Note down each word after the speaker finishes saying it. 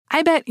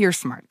I bet you're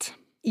smart.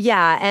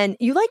 Yeah, and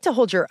you like to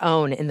hold your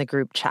own in the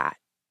group chat.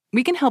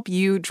 We can help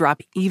you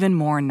drop even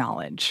more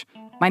knowledge.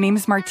 My name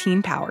is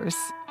Martine Powers.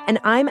 And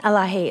I'm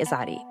Elahe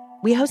Izadi.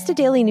 We host a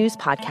daily news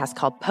podcast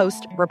called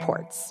Post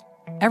Reports.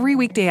 Every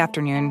weekday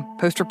afternoon,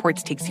 Post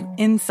Reports takes you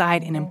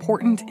inside an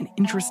important and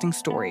interesting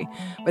story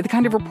with the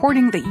kind of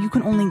reporting that you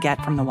can only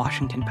get from the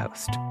Washington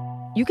Post.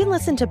 You can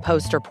listen to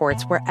Post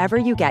Reports wherever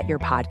you get your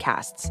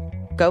podcasts.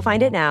 Go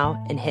find it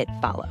now and hit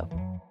follow.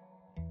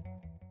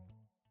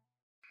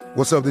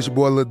 What's up, this your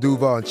boy Lil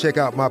Duval, and check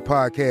out my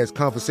podcast,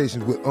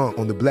 Conversations with Unc,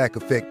 on the Black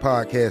Effect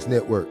Podcast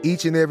Network.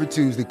 Each and every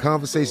Tuesday,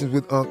 Conversations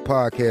with Unc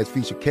podcast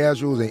feature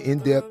casuals and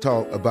in-depth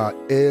talk about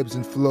ebbs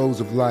and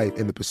flows of life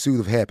and the pursuit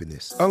of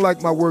happiness.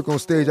 Unlike my work on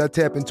stage, I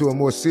tap into a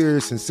more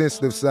serious and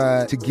sensitive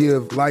side to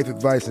give life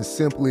advice and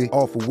simply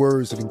offer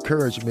words of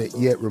encouragement,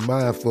 yet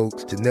remind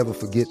folks to never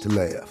forget to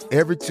laugh.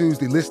 Every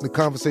Tuesday, listen to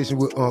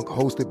Conversations with Unc,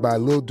 hosted by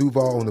Lil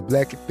Duval on the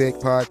Black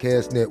Effect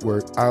Podcast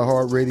Network,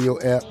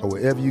 iHeartRadio app, or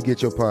wherever you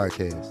get your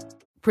podcasts.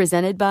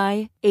 Presented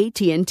by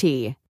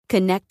AT&T.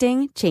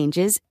 Connecting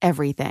changes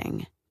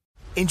everything.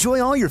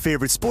 Enjoy all your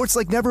favorite sports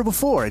like never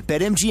before at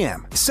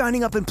BetMGM.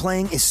 Signing up and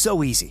playing is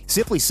so easy.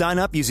 Simply sign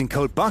up using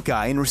code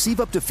Buckeye and receive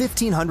up to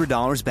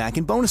 $1,500 back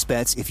in bonus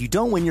bets if you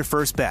don't win your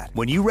first bet.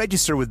 When you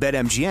register with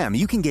BetMGM,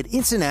 you can get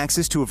instant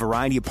access to a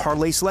variety of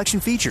parlay selection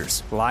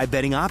features, live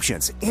betting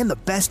options, and the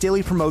best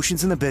daily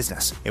promotions in the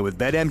business. And with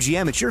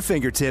BetMGM at your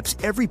fingertips,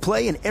 every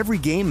play and every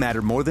game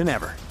matter more than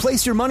ever.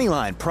 Place your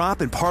moneyline,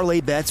 prop, and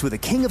parlay bets with the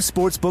king of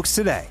sportsbooks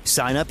today.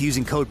 Sign up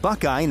using code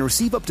Buckeye and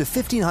receive up to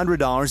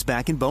 $1,500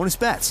 back in bonus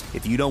bets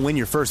if you don't win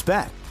your first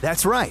bet.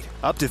 That's right,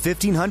 up to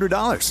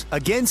 $1,500.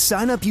 Again,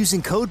 sign up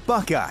using code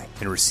Buckeye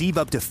and receive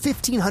up to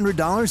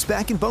 $1,500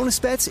 back in bonus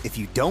bets if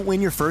you don't win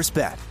your first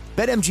bet.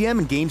 BetMGM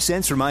and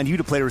GameSense remind you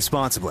to play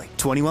responsibly.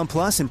 21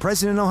 plus and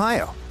present in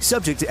Ohio.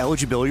 Subject to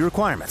eligibility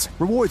requirements.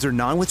 Rewards are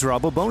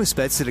non-withdrawable bonus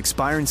bets that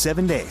expire in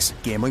 7 days.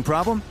 Gambling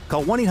problem?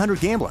 Call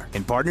 1-800-GAMBLER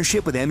in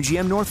partnership with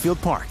MGM Northfield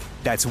Park.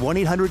 That's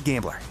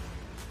 1-800-GAMBLER.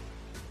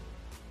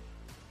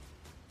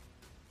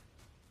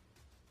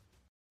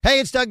 Hey,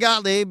 it's Doug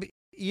Gottlieb.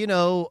 You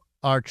know,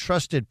 our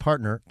trusted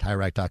partner,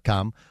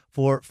 TireRack.com,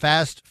 for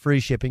fast, free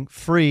shipping,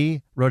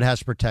 free road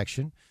hazard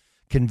protection,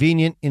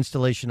 convenient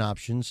installation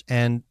options,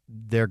 and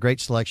their great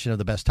selection of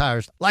the best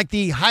tires, like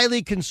the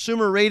highly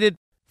consumer-rated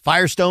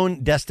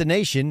Firestone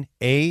Destination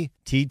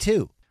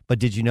AT2. But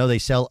did you know they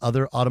sell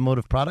other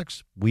automotive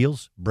products?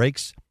 Wheels,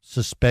 brakes,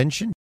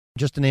 suspension,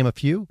 just to name a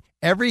few.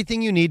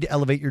 Everything you need to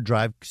elevate your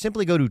drive.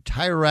 Simply go to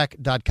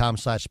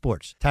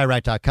TireRack.com/sports.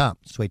 TireRack.com.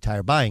 It's the way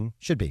tire buying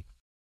should be.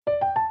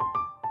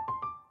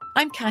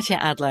 I'm Katya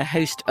Adler,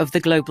 host of The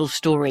Global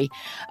Story.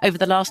 Over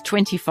the last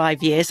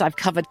 25 years, I've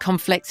covered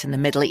conflicts in the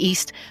Middle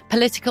East,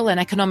 political and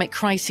economic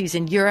crises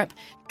in Europe,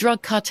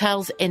 drug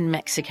cartels in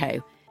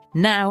Mexico.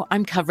 Now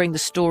I'm covering the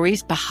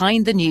stories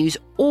behind the news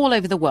all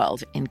over the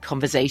world in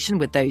conversation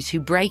with those who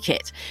break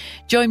it.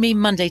 Join me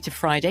Monday to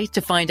Friday to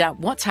find out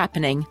what's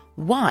happening,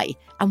 why,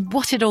 and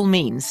what it all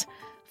means.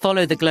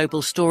 Follow The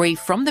Global Story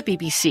from the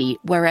BBC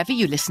wherever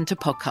you listen to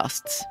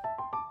podcasts.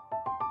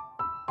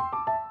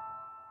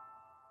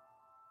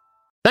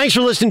 Thanks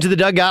for listening to the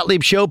Doug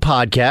Gottlieb Show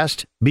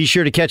podcast. Be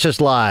sure to catch us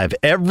live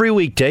every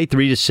weekday,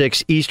 3 to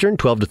 6 Eastern,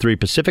 12 to 3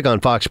 Pacific on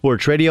Fox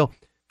Sports Radio.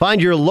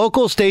 Find your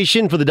local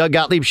station for the Doug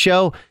Gottlieb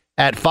Show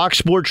at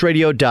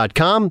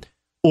foxsportsradio.com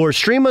or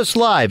stream us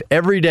live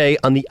every day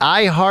on the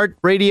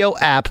iHeartRadio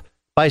app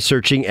by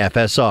searching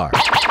FSR.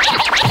 Now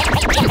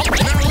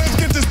let's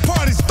get this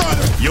party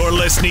started. You're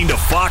listening to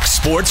Fox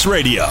Sports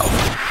Radio.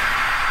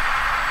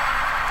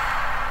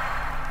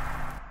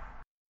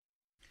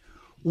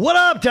 What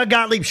up, Doug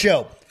Gottlieb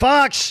Show?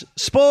 Fox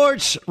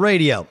Sports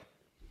Radio.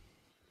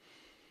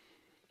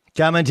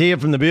 Coming to you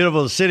from the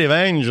beautiful city of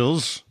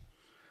Angels.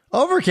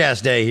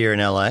 Overcast day here in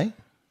L.A.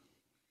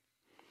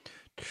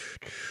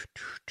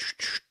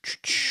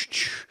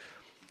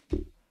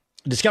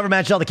 Discover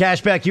matches all the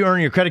cash back you earn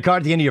on your credit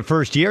card at the end of your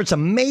first year. It's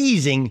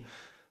amazing.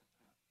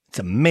 It's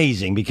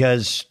amazing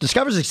because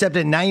Discover's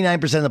accepted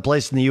 99% of the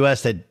places in the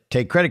U.S. that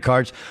take credit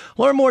cards.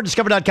 Learn more at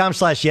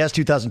discover.com/yes.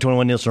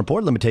 2021 Nielsen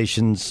Report.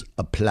 Limitations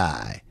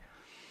apply.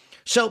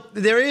 So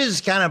there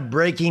is kind of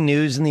breaking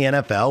news in the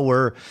NFL.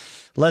 We're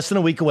less than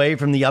a week away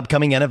from the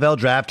upcoming NFL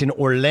draft, and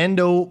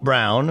Orlando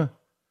Brown.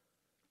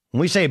 When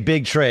we say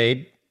big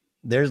trade,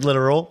 there's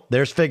literal,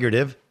 there's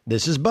figurative.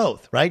 This is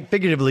both, right?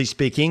 Figuratively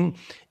speaking,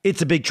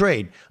 it's a big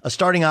trade. A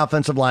starting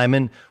offensive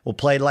lineman will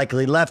play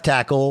likely left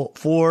tackle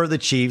for the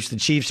Chiefs. The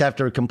Chiefs have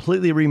to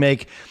completely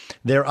remake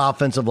their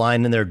offensive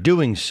line, and they're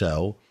doing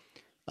so.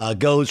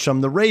 Goes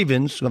from the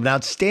Ravens, who have an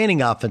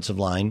outstanding offensive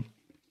line,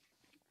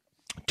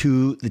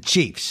 to the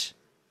Chiefs.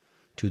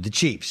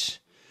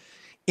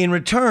 In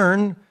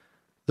return,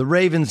 the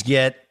Ravens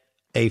get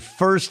a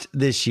first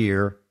this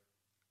year,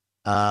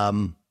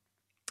 and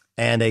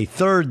a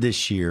third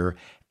this year,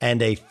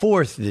 and a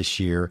fourth this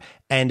year,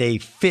 and a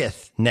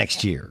fifth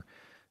next year.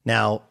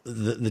 Now,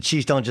 the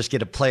Chiefs don't just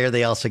get a player,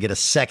 they also get a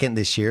second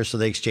this year, so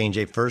they exchange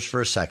a first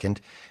for a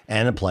second,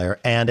 and a player,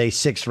 and a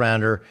sixth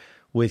rounder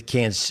with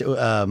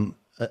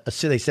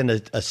they send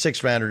a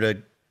six-rounder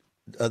to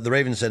the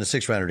Ravens send a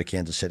six-rounder to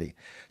Kansas City.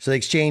 So they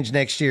exchange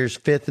next year's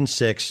 5th and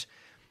 6th,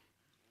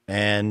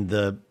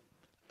 and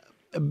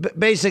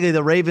basically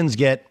the Ravens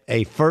get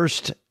a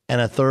 1st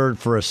and a 3rd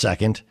for a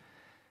 2nd,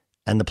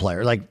 and the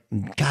player. Like,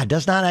 God,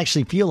 does not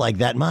actually feel like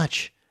that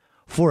much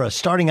for a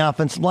starting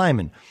offensive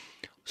lineman.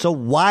 So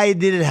why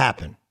did it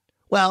happen?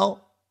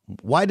 Well,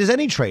 why does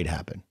any trade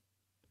happen?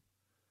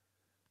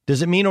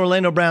 Does it mean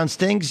Orlando Brown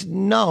stinks?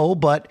 No,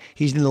 but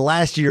he's in the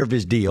last year of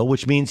his deal,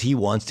 which means he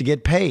wants to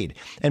get paid.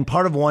 And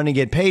part of wanting to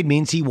get paid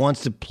means he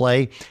wants to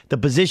play the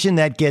position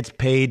that gets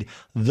paid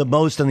the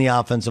most on the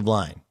offensive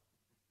line.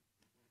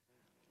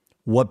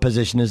 What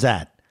position is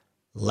that?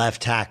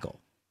 Left tackle.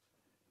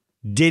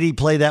 Did he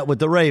play that with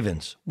the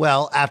Ravens?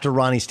 Well, after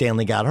Ronnie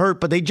Stanley got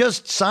hurt, but they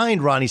just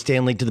signed Ronnie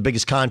Stanley to the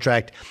biggest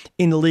contract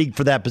in the league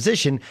for that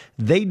position.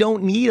 They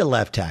don't need a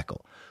left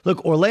tackle.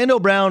 Look, Orlando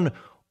Brown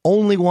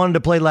only wanted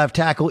to play left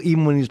tackle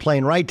even when he was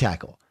playing right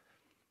tackle.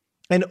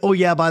 And, oh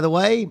yeah, by the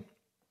way,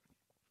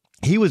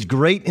 he was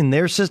great in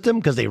their system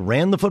because they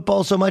ran the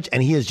football so much,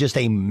 and he is just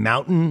a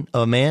mountain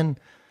of a man.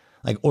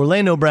 Like,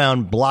 Orlando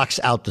Brown blocks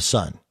out the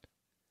sun.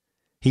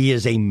 He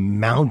is a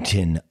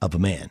mountain of a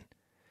man.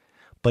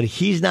 But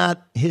he's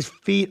not, his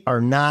feet are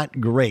not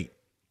great,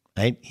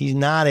 right? He's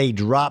not a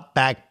drop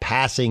back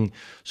passing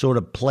sort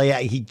of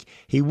play.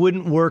 He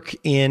wouldn't work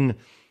in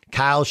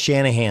Kyle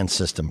Shanahan's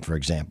system, for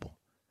example.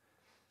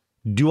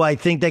 Do I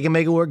think they can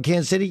make it work in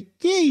Kansas City?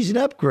 Yeah, he's an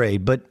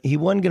upgrade, but he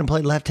wasn't going to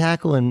play left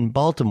tackle in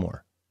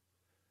Baltimore.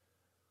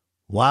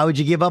 Why would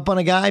you give up on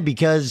a guy?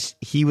 Because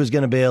he was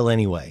going to bail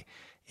anyway.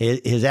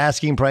 His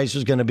asking price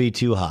was going to be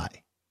too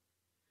high.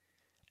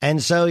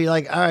 And so you're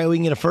like, all right, we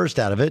can get a 1st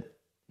out of it.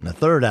 And a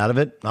 3rd out of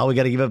it. All we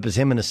got to give up is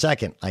him in a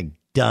 2nd. Like,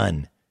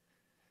 done.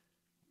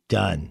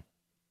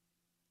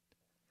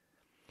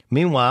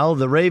 Meanwhile,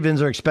 the Ravens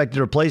are expected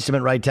to replace him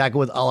at right tackle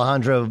with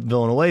Alejandro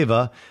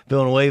Villanueva.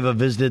 Villanueva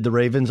visited the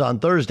Ravens on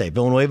Thursday.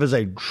 Villanueva is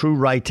a true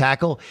right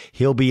tackle.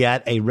 He'll be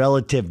at a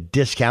relative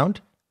discount.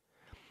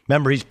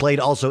 Remember, he's played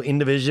also in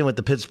division with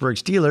the Pittsburgh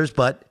Steelers,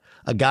 but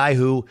a guy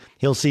who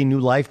he'll see new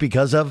life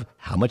because of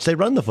how much they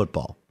run the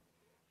football.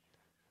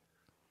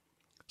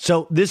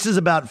 So this is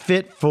about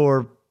fit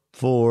for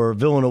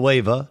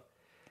Villanueva,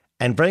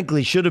 and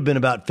frankly should have been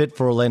about fit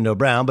for Orlando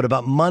Brown, but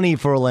about money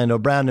for Orlando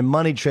Brown, and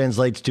money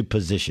translates to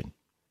position.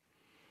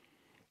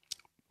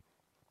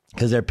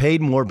 Because they're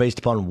paid more based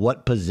upon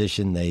what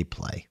position they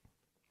play.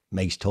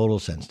 Makes total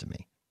sense to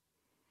me.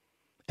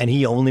 And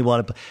he only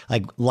wanted to,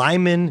 like,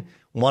 linemen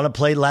want to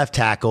play left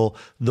tackle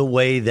the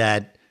way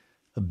that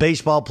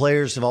baseball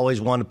players have always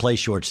wanted to play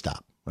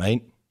shortstop,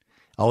 right?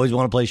 Always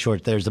want to play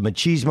short. There's a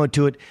machismo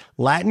to it.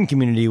 Latin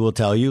community will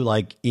tell you,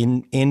 like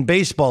in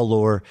baseball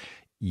lore,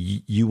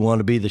 you want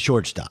to be the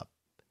shortstop.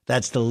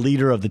 That's the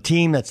leader of the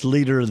team. That's the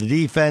leader of the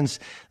defense.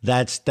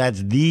 That's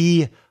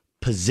the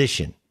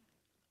position.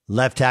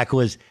 Left tackle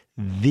is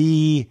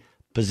the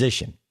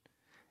position.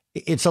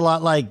 It's a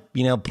lot like,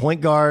 point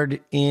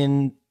guard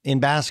in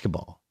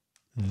basketball.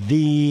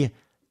 The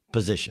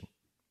position.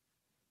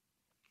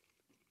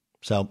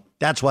 So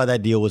that's why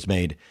that deal was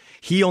made.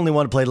 He only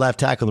wanted to play left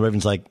tackle. The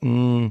Ravens like,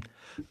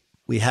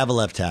 we have a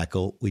left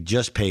tackle. We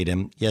just paid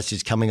him. Yes,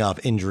 he's coming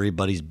off injury,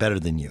 but he's better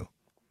than you.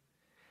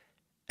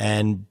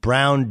 And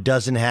Brown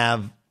doesn't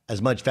have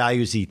as much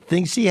value as he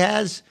thinks he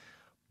has,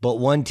 but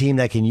one team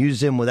that can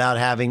use him without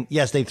having,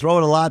 yes, they throw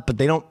it a lot, but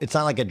it's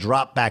not like a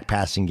drop back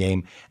passing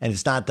game. And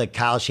it's not the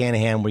Kyle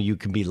Shanahan where you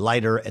can be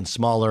lighter and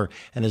smaller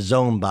and a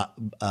zone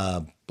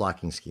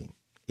blocking scheme.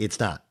 It's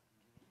not.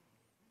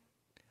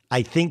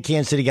 I think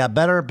Kansas City got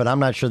better, but I'm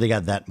not sure they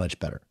got that much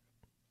better.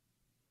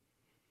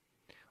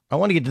 I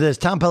want to get to this.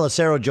 Tom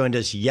Pelissero joined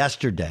us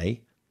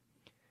yesterday.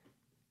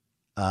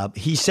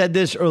 He said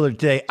this earlier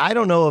today. I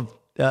don't know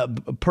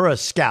if, per a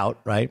scout,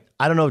 right?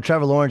 I don't know if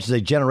Trevor Lawrence is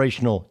a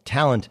generational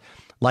talent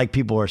like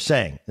people are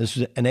saying. This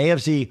was an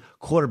AFC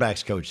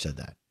quarterbacks coach said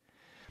that.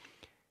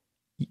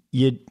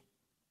 You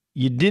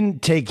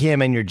didn't take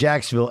him and your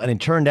Jacksonville, and it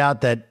turned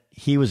out that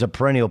he was a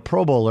perennial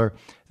Pro Bowler,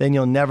 then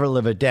you'll never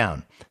live it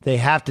down. They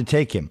have to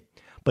take him.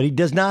 But he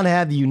does not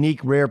have the unique,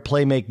 rare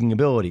playmaking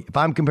ability. If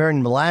I'm comparing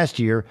him to last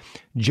year,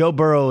 Joe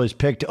Burrow is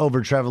picked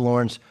over Trevor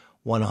Lawrence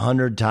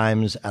 100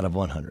 times out of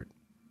 100.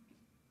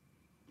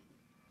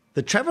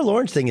 The Trevor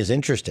Lawrence thing is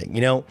interesting.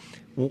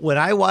 When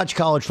I watch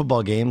college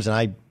football games, and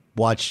I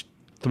watch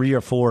 3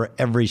 or 4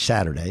 every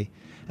Saturday,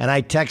 and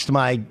I text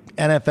my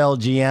NFL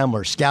GM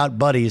or scout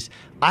buddies,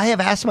 I have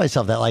asked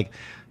myself that, like,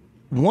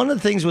 one of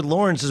the things with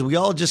Lawrence is we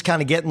all just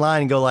kind of get in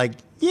line and go like,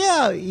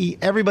 yeah,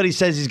 everybody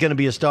says he's going to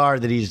be a star,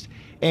 that he's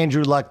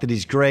Andrew Luck, that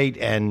he's great.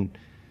 And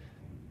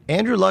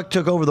Andrew Luck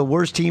took over the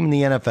worst team in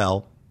the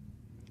NFL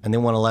and they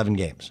won 11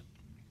 games.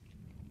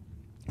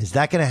 Is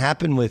that going to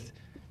happen with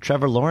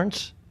Trevor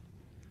Lawrence?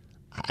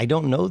 I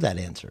don't know that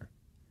answer.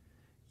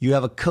 You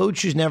have a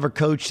coach who's never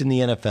coached in the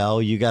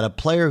NFL. You got a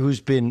player who's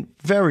been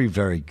very,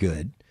 very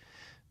good.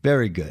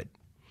 Very good.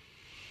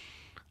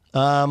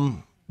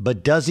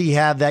 But does he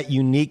have that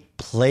unique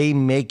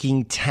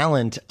playmaking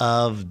talent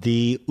of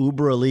the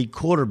uber elite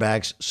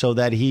quarterbacks so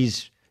that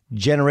he's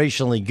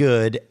generationally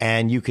good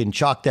and you can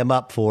chalk them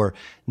up for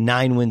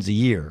 9 wins a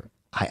year?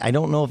 I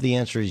don't know if the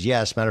answer is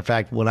yes. Matter of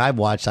fact, when I've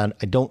watched, I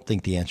don't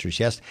think the answer is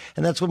yes.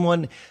 And that's when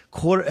one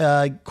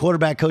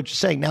quarterback coach is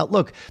saying. Now,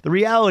 look, the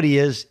reality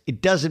is it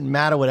doesn't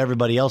matter what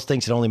everybody else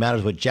thinks. It only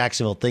matters what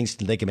Jacksonville thinks,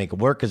 and they can make it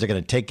work because they're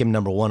going to take him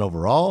number 1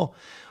 overall.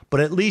 But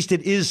at least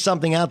it is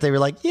something out there. You're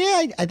like,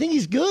 yeah, I think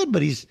he's good,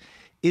 but is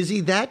he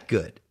that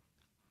good?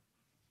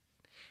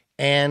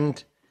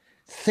 And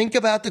think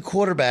about the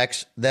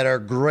quarterbacks that are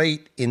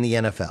great in the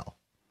NFL.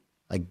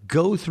 Like,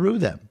 go through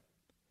them.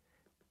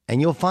 And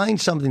you'll find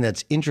something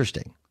that's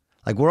interesting.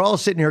 Like, we're all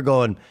sitting here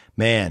going,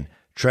 man,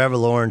 Trevor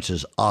Lawrence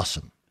is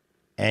awesome.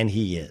 And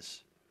he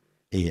is.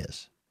 He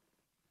is.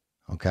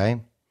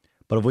 Okay?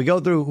 But if we go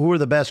through who are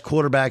the best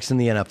quarterbacks in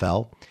the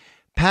NFL,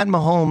 Pat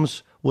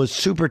Mahomes was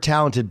super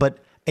talented, but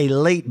a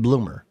late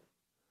bloomer.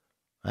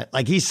 Right?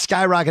 Like, he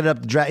skyrocketed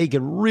up the draft. He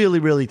could really,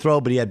 really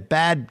throw, but he had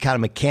bad kind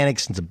of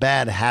mechanics and some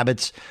bad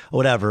habits or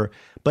whatever.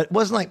 But it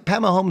wasn't like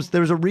Pat Mahomes.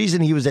 There was a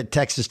reason he was at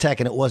Texas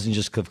Tech, and it wasn't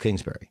just Cliff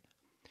Kingsbury.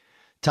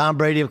 Tom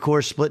Brady, of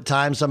course, split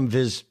time some of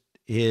his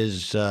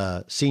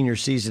senior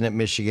season at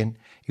Michigan.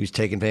 He was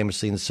taken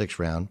famously in the 6th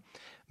round.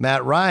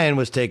 Matt Ryan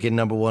was taken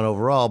number 1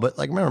 overall, but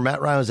like, remember, Matt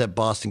Ryan was at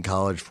Boston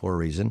College for a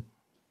reason.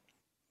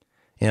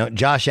 You know,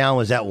 Josh Allen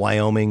was at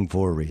Wyoming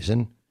for a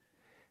reason.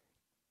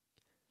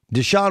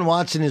 Deshaun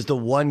Watson is the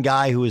one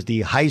guy who is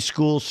the high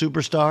school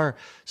superstar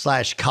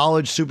 /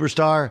 college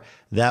superstar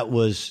that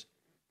was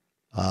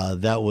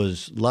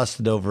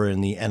lusted over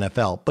in the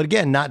NFL. But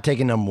again, not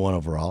taken number 1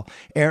 overall.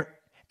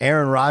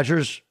 Aaron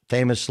Rodgers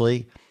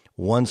famously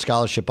won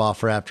scholarship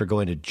offer after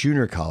going to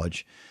junior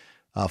college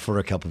for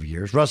a couple of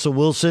years. Russell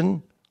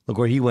Wilson, look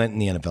where he went in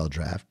the NFL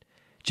draft.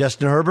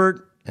 Justin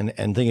Herbert, and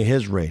think of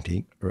his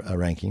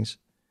rankings.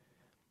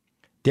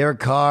 Derek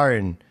Carr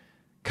and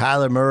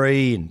Kyler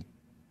Murray and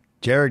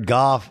Jared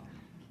Goff.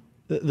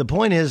 The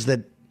point is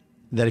that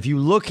if you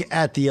look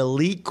at the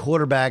elite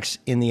quarterbacks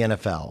in the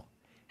NFL,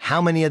 how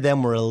many of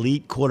them were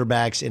elite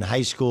quarterbacks in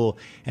high school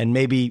and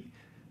maybe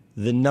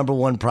the number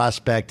 1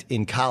 prospect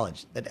in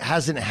college? That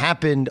hasn't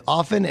happened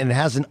often, and it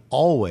hasn't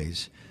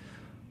always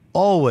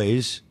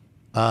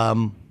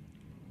offered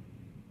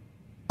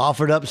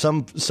up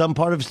some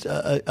part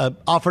of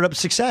offered up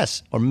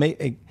success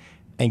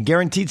and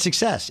guaranteed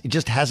success. It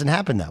just hasn't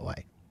happened that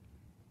way.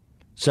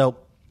 So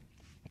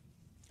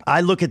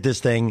I look at this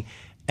thing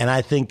and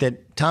I think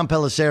that Tom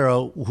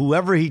Pelissero,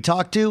 whoever he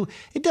talked to,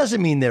 it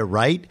doesn't mean they're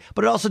right,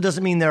 but it also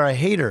doesn't mean they're a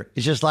hater.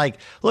 It's just like,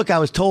 look, I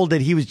was told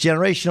that he was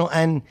generational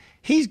and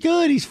he's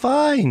good. He's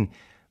fine.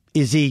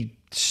 Is he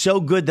so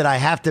good that I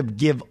have to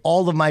give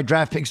all of my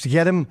draft picks to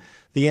get him?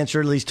 The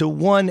answer, at least to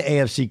one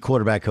AFC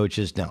quarterback coach,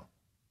 is no.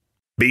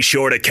 Be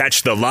sure to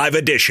catch the live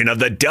edition of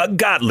the Doug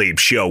Gottlieb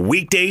Show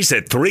weekdays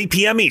at 3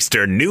 p.m.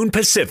 Eastern, noon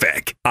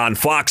Pacific on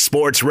Fox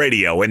Sports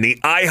Radio and the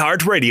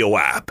iHeartRadio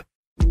app.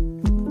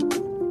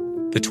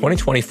 The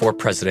 2024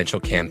 presidential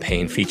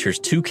campaign features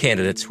 2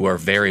 candidates who are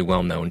very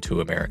well known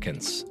to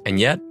Americans. And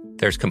yet,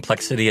 there's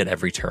complexity at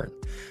every turn.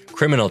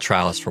 Criminal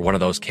trials for one of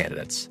those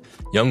candidates.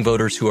 Young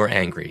voters who are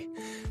angry.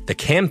 The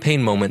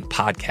Campaign Moment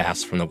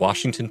podcast from the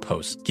Washington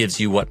Post gives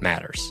you what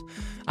matters.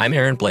 I'm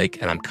Aaron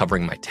Blake, and I'm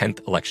covering my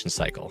 10th election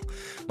cycle.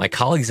 My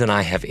colleagues and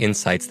I have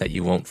insights that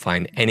you won't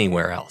find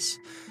anywhere else.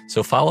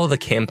 So follow The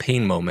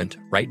Campaign Moment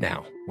right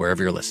now,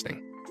 wherever you're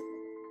listening.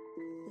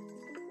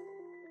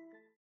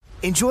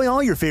 Enjoy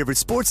all your favorite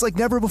sports like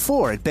never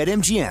before at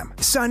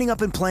BetMGM. Signing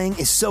up and playing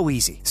is so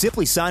easy.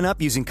 Simply sign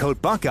up using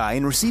code Buckeye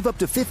and receive up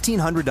to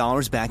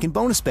 $1,500 back in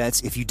bonus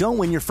bets if you don't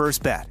win your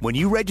first bet. When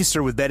you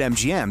register with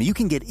BetMGM, you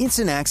can get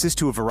instant access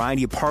to a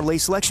variety of parlay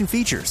selection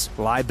features,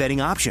 live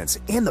betting options,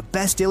 and the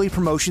best daily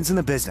promotions in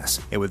the business.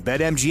 And with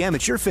BetMGM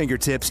at your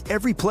fingertips,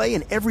 every play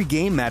and every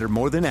game matter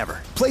more than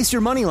ever. Place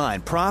your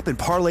moneyline, prop, and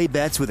parlay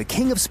bets with the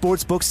king of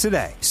sportsbooks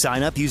today.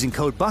 Sign up using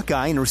code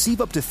Buckeye and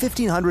receive up to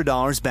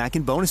 $1,500 back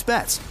in bonus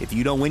bets if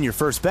you don't win your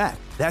first bet.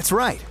 That's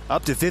right,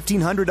 up to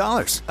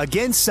 $1,500.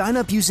 Again, sign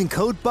up using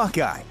code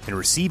Buckeye and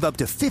receive up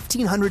to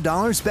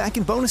 $1,500 back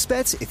in bonus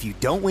bets if you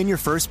don't win your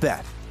first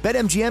bet.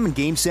 BetMGM and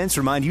GameSense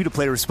remind you to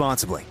play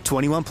responsibly.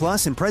 21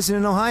 plus and present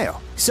in Ohio.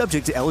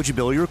 Subject to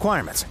eligibility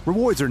requirements.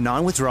 Rewards are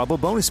non-withdrawable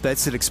bonus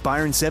bets that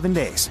expire in 7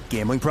 days.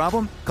 Gambling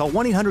problem? Call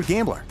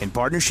 1-800-GAMBLER in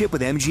partnership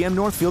with MGM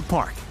Northfield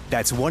Park.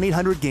 That's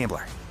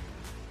 1-800-GAMBLER.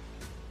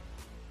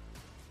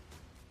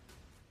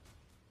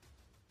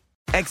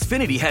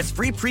 Xfinity has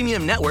free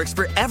premium networks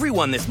for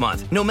everyone this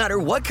month, no matter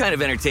what kind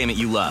of entertainment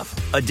you love.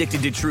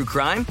 Addicted to true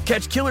crime?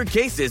 Catch killer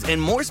cases and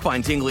more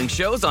spine-tingling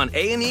shows on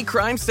A&E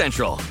Crime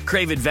Central.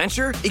 Crave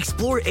adventure?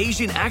 Explore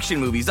Asian action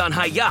movies on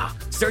Hi-YAH.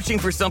 Searching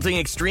for something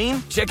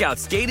extreme? Check out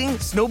skating,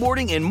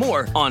 snowboarding, and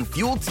more on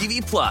Fuel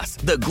TV Plus,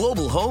 the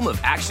global home of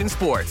action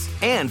sports.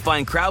 And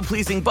find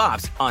crowd-pleasing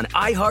bops on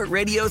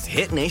iHeartRadio's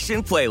Hit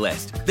Nation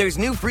playlist. There's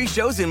new free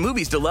shows and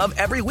movies to love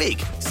every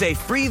week. Say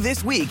free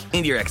this week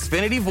in your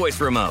Xfinity voice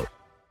remote.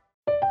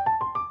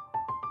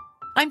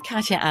 I'm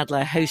Katya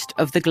Adler, host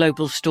of The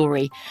Global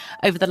Story.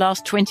 Over the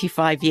last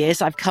 25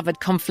 years, I've covered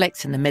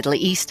conflicts in the Middle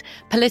East,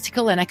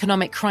 political and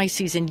economic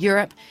crises in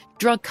Europe,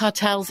 drug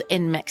cartels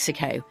in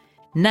Mexico.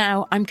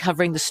 Now I'm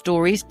covering the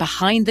stories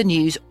behind the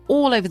news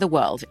all over the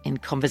world in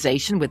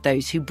conversation with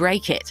those who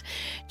break it.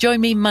 Join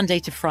me Monday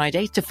to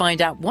Friday to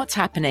find out what's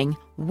happening,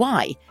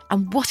 why,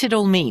 and what it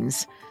all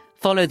means.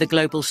 Follow The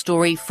Global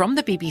Story from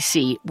the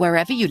BBC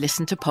wherever you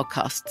listen to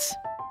podcasts.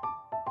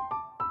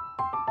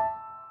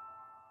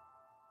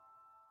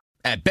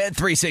 At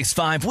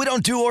Bet365, we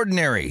don't do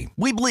ordinary.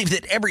 We believe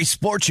that every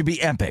sport should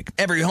be epic.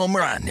 Every home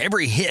run,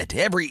 every hit,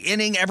 every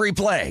inning, every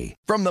play.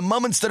 From the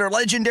moments that are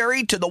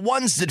legendary to the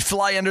ones that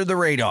fly under the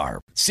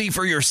radar. See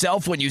for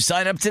yourself when you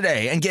sign up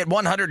today and get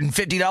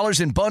 $150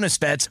 in bonus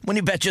bets when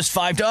you bet just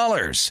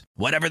 $5.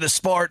 Whatever the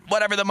sport,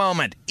 whatever the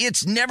moment,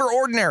 it's never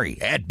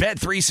ordinary at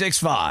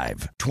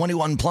Bet365.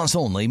 21 plus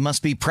only.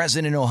 Must be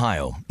present in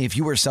Ohio. If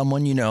you or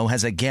someone you know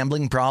has a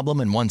gambling problem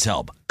and wants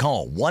help,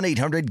 call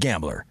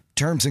 1-800-GAMBLER.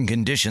 Terms and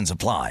conditions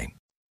apply.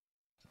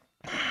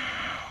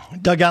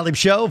 Doug Gottlieb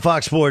Show,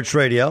 Fox Sports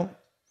Radio.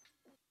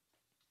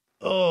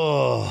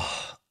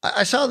 Oh,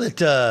 I saw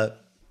that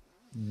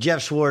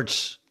Jeff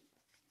Schwartz,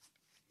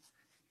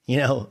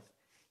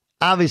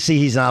 obviously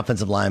he's an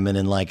offensive lineman,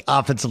 and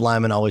offensive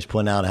linemen always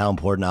point out how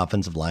important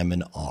offensive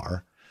linemen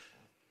are.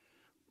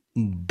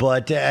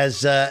 But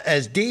as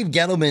Dave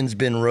Gettleman's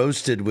been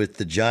roasted with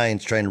the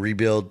Giants trying to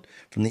rebuild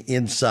from the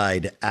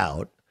inside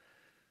out,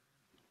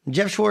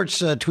 Jeff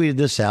Schwartz tweeted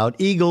this out.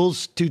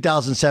 Eagles,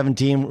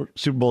 2017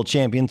 Super Bowl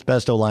champions,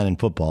 best O-line in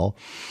football.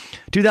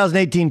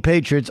 2018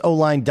 Patriots,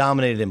 O-line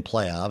dominated in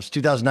playoffs.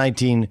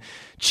 2019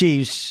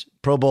 Chiefs,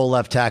 Pro Bowl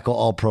left tackle,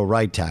 All-Pro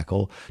right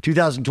tackle.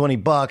 2020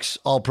 Bucks,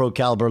 All-Pro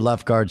caliber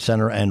left guard,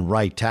 center, and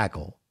right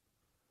tackle.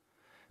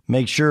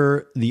 Make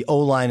sure the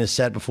O-line is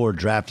set before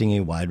drafting a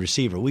wide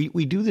receiver.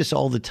 We do this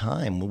all the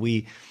time.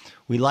 We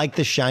like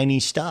the shiny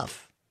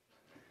stuff.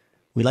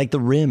 We like the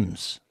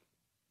rims.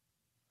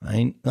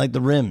 Right? Like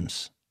the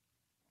rims.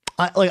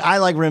 I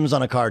like rims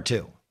on a car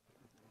too.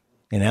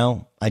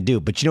 I do.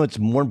 But what's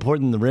more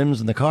important than the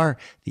rims in the car?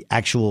 The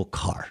actual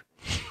car.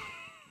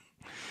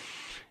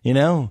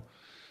 Yo,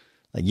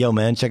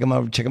 man, check them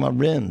out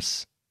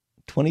rims.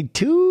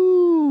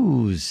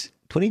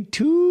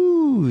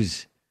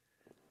 22s.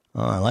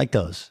 Oh, I like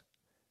those.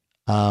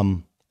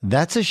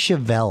 That's a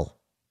Chevelle.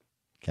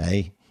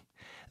 Okay.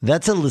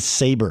 That's a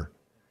LeSabre.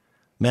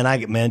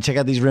 Man, check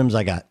out these rims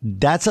I got.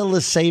 That's a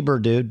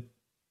LeSabre, dude.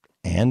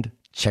 And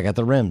check out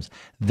the rims.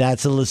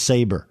 That's a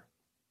LeSabre.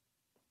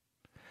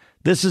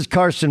 This is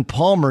Carson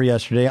Palmer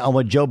yesterday on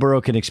what Joe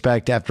Burrow can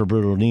expect after a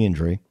brutal knee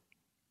injury.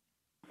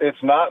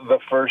 It's not the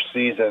first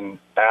season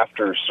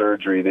after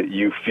surgery that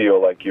you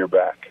feel like you're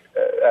back.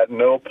 At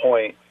no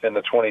point in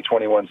the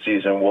 2021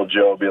 season will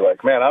Joe be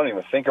like, man, I don't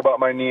even think about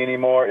my knee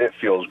anymore. It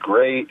feels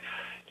great.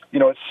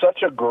 It's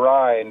such a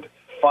grind.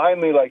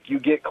 Finally, you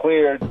get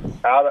cleared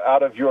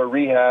out of your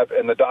rehab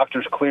and the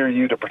doctors clear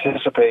you to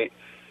participate.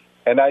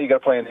 And now you got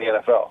to play in the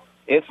NFL.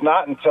 It's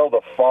not until the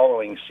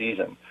following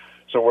season.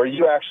 So where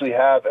you actually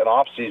have an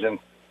off season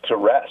to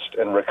rest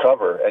and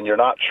recover, and you're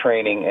not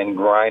training and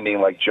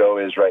grinding like Joe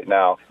is right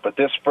now. But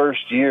this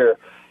first year,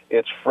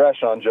 it's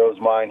fresh on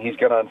Joe's mind. He's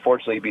going to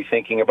unfortunately be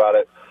thinking about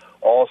it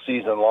all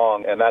season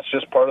long, and that's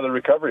just part of the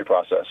recovery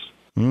process.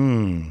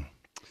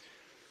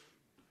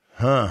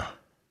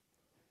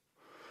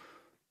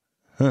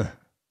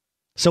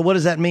 So what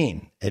does that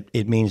mean?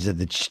 It means that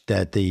the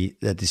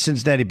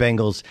Cincinnati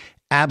Bengals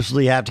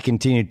absolutely have to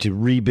continue to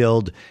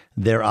rebuild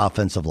their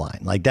offensive line.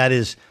 That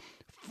is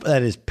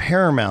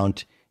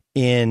paramount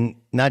in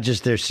not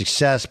just their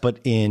success, but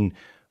in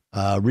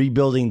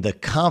rebuilding the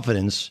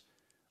confidence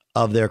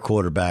of their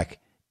quarterback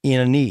in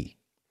a knee.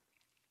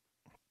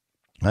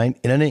 Right?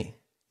 In a knee.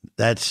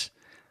 That's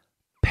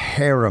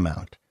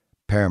paramount.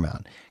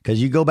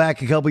 Because you go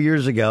back a couple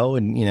years ago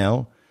and,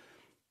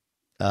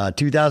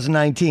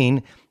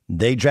 2019,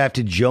 they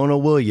drafted Jonah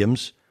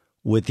Williams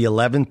with the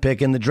 11th pick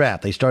in the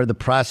draft. They started the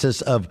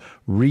process of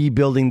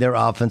rebuilding their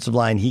offensive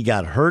line. He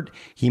got hurt.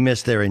 He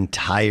missed their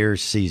entire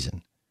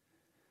season.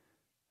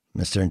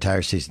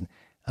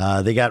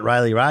 They got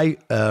Riley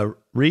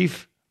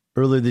Reif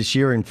earlier this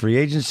year in free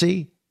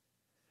agency.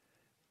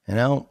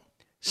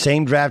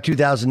 Same draft,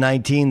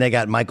 2019. They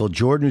got Michael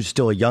Jordan, who's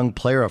still a young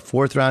player, a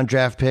 4th-round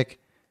draft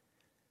pick.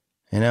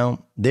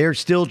 They're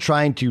still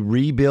trying to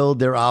rebuild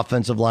their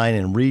offensive line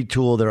and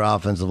retool their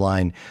offensive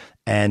line.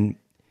 And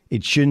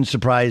it shouldn't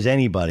surprise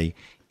anybody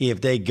if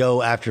they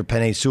go after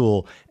Penei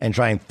Sewell and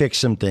try and fix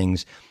some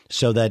things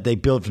so that they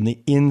build from the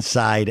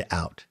inside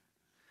out.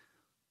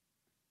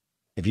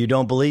 If you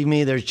don't believe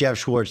me, there's Jeff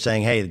Schwartz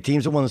saying, hey, the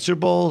teams that won the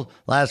Super Bowl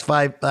last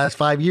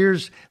five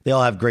years, they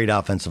all have great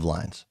offensive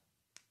lines.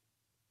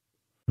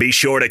 Be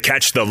sure to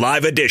catch the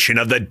live edition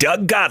of the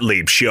Doug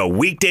Gottlieb Show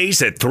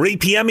weekdays at 3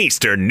 p.m.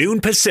 Eastern,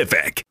 noon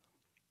Pacific.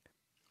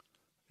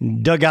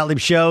 Doug Gottlieb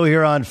Show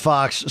here on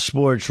Fox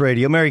Sports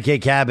Radio. Mary Kay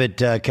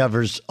Cabot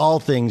covers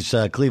all things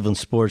Cleveland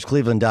sports,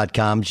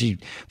 cleveland.com. She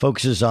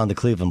focuses on the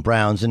Cleveland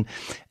Browns. And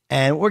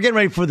And we're getting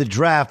ready for the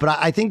draft, but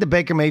I think the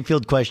Baker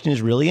Mayfield question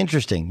is really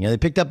interesting. They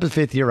picked up a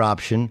fifth-year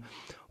option.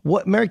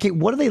 Mary Kate,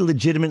 what do they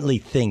legitimately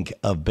think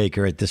of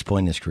Baker at this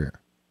point in his career?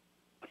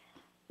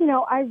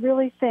 I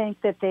really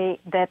think that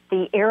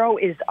the arrow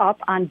is up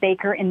on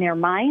Baker in their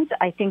minds.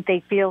 I think they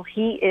feel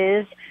he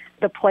is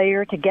the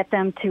player to get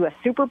them to a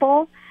Super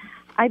Bowl.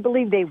 I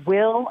believe they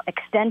will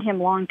extend him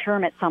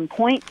long-term at some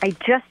point. I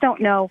just don't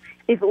know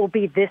if it will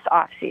be this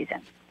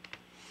offseason.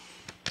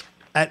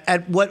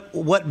 At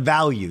what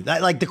value?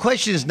 Like, the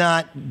question is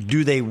not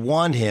do they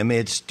want him,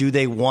 it's do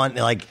they want,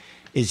 like,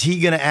 is he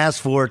going to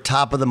ask for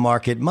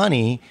top-of-the-market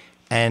money?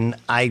 And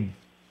I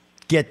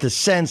get the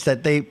sense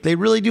that they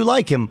really do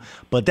like him,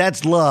 but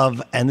that's love,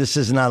 and this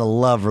is not a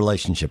love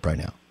relationship right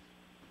now.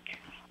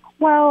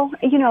 Well,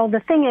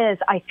 the thing is,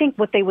 I think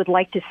what they would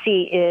like to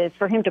see is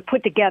for him to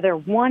put together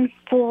one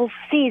full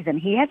season.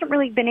 He hasn't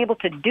really been able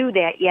to do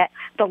that yet.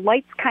 The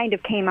lights kind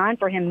of came on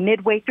for him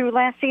midway through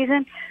last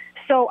season.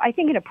 So I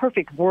think in a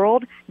perfect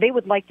world, they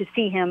would like to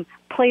see him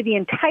play the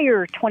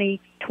entire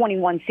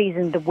 2021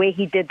 season the way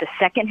he did the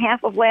second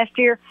half of last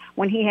year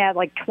when he had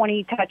like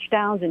 20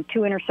 touchdowns and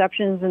 2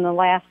 interceptions in the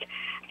last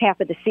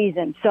half of the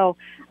season. So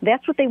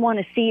that's what they want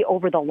to see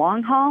over the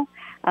long haul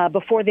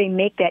before they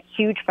make that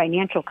huge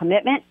financial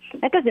commitment.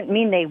 That doesn't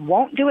mean they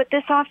won't do it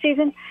this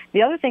offseason.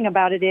 The other thing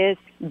about it is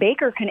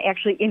Baker can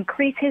actually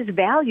increase his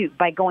value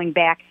by going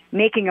back,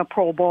 making a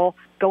Pro Bowl,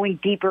 going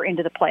deeper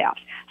into the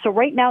playoffs. So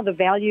right now the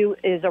value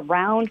is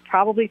around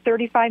probably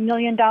 $35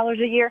 million a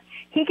year.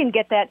 He can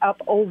get that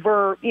up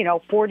over,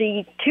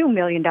 $42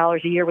 million a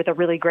year with a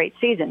really great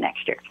season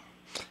next year.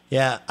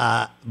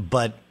 Yeah,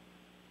 but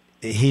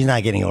he's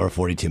not getting over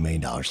 $42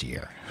 million a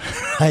year.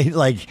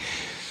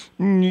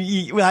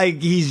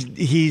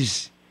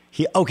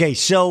 Okay,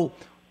 so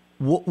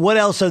what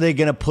else are they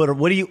going to put?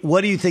 What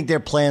do you think their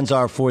plans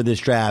are for this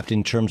draft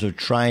in terms of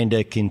trying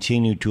to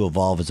continue to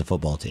evolve as a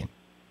football team?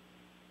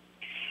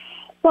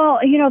 Well,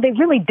 they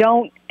really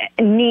don't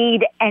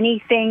need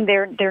anything.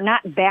 They're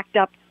not backed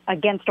up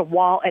against a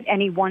wall at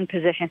any one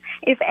position.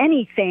 If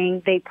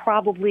anything, they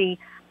probably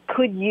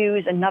could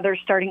use another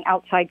starting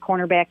outside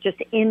cornerback just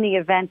in the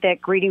event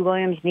that Greedy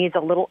Williams needs a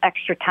little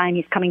extra time.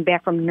 He's coming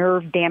back from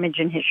nerve damage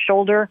in his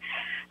shoulder.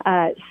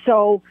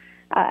 So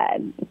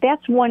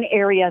that's one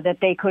area that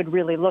they could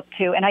really look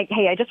to. And I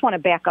just want to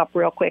back up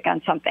real quick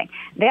on something.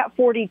 That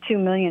 $42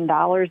 million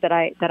that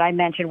I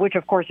mentioned, which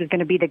of course is going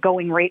to be the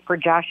going rate for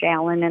Josh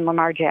Allen and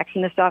Lamar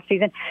Jackson this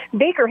offseason,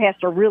 Baker has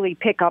to really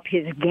pick up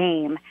his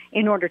game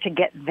in order to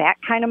get that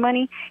kind of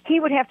money. He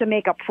would have to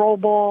make a Pro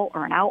Bowl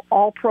or an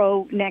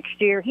All-Pro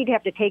next year. He'd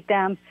have to take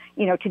them,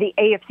 to the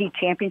AFC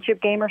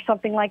Championship game or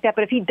something like that.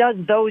 But if he does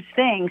those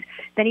things,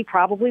 then he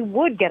probably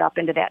would get up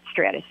into that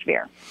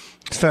stratosphere.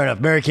 Fair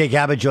enough. Mary Kay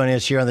Cabot joining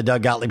us here on the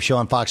Doug Gottlieb Show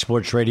on Fox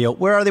Sports Radio.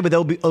 Where are they with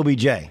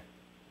OBJ?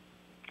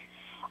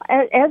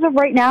 As of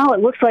right now, it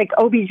looks like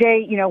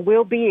OBJ,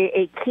 will be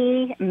a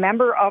key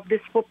member of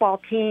this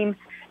football team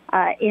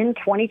in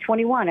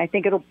 2021. I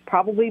think it'll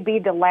probably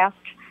be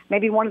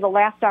maybe one of the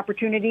last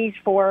opportunities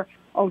for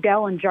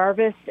Odell and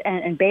Jarvis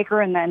and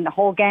Baker and then the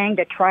whole gang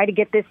to try to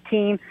get this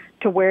team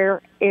to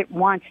where it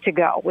wants to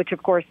go, which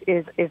of course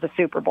is a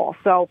Super Bowl.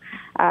 So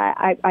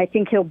I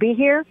think he'll be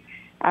here.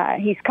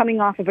 He's coming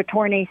off of a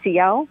torn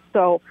ACL,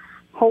 so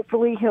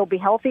hopefully he'll be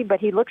healthy. But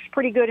he looks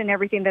pretty good in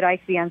everything that I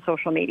see on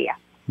social media.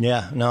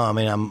 Yeah, no, I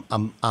mean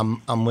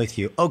I'm with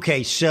you.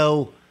 Okay,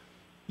 so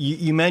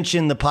you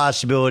mentioned the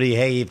possibility.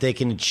 Hey, if they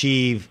can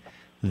achieve,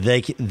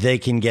 they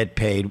can get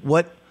paid.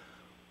 What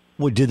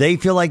do they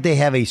feel like they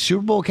have a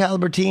Super Bowl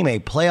caliber team, a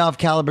playoff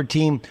caliber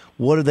team?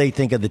 What do they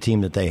think of the team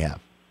that they have?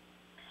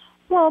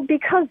 Well,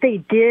 because they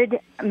did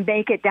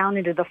make it down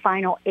into the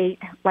final 8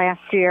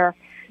 last year,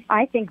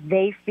 I think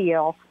they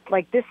feel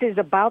like this is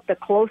about the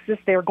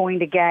closest they're going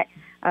to get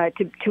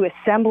to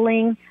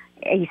assembling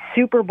a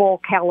Super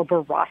Bowl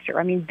caliber roster.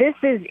 I mean, this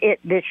is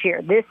it this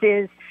year. This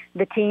is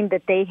the team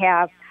that they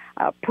have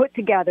put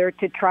together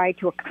to try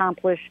to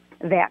accomplish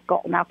that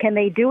goal. Now, can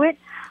they do it?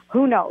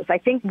 Who knows? I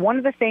think one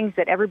of the things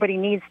that everybody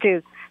needs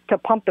to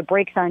pump the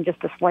brakes on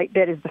just a slight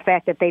bit is the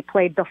fact that they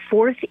played the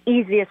 4th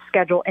easiest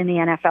schedule in the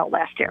NFL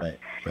last year.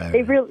 Right.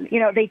 They really,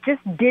 they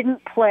just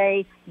didn't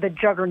play the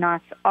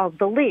juggernauts of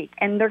the league,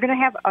 and they're going to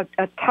have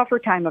a tougher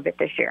time of it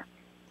this year.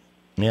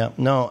 Yeah,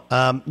 no.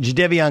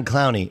 Jadeveon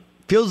Clowney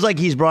feels like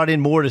he's brought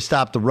in more to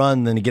stop the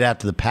run than to get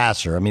after the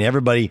passer. I mean,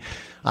 everybody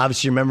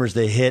obviously remembers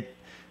the hit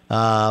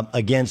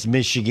against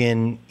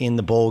Michigan in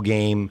the bowl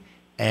game,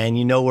 and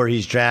you know where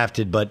he's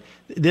drafted, but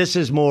this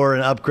is more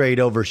an upgrade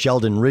over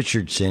Sheldon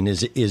Richardson.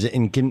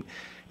 And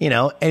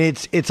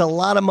it's a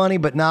lot of money,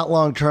 but not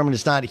long term, and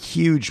it's not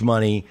huge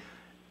money.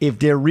 If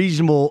they're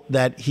reasonable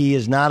that he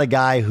is not a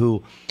guy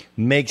who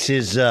makes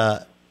his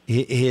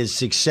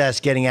success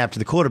getting after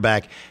the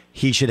quarterback,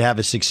 he should have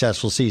a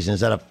successful season. Is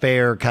that a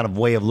fair kind of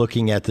way of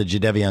looking at the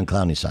Jadeveon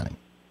Clowney signing?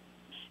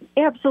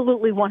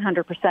 Absolutely,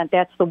 100%.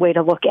 That's the way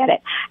to look at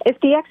it.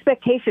 If the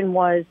expectation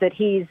was that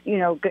he's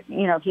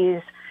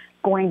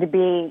going to be,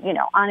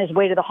 on his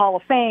way to the Hall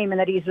of Fame and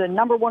that he's the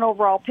number 1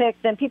 overall pick,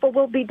 then people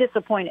will be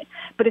disappointed.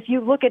 But if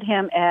you look at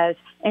him as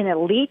an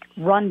elite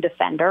run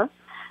defender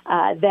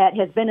that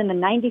has been in the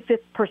 95th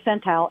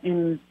percentile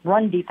in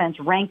run defense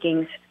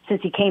rankings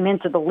since he came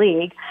into the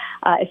league,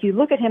 if you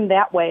look at him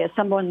that way as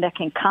someone that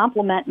can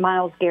complement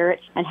Myles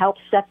Garrett and help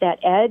set that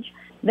edge,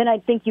 then I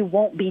think you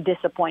won't be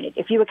disappointed.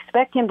 If you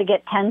expect him to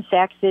get 10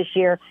 sacks this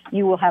year,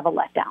 you will have a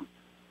letdown.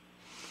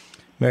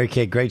 Mary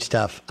Kay, great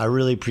stuff. I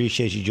really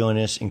appreciate you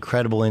joining us.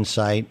 Incredible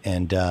insight,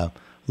 and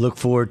look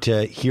forward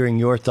to hearing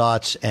your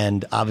thoughts.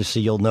 And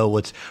obviously, you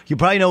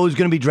probably know who's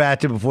going to be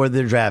drafted before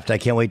the draft. I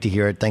can't wait to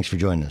hear it. Thanks for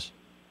joining us.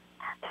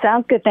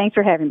 Sounds good. Thanks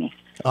for having me.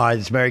 All right,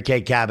 it's Mary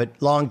Kay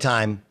Cabot,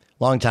 longtime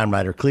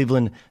writer,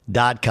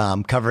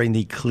 Cleveland.com, covering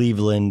the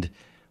Cleveland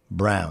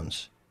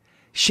Browns.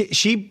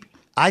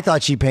 I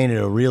thought she painted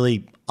a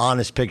really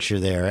honest picture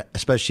there,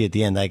 especially at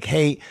the end. Like,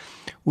 hey,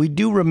 we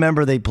do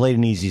remember they played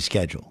an easy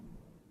schedule.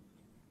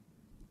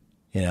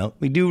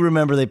 We do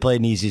remember they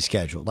played an easy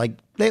schedule.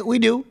 We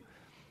do.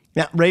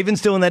 Now, Ravens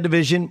still in that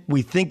division.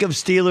 We think of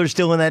Steelers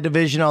still in that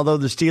division, although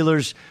the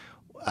Steelers,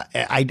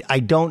 I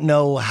don't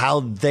know how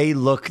they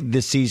look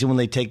this season when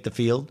they take the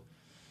field.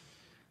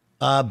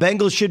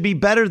 Bengals should be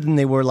better than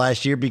they were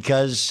last year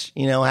because,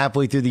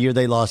 halfway through the year,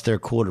 they lost their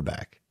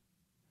quarterback.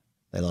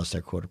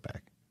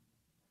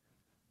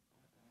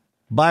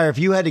 Buyer, if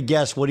you had to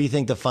guess, what do you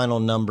think the final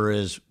number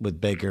is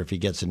with Baker if he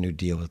gets a new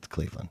deal with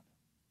Cleveland?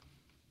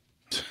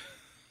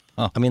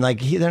 I mean,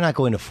 they're not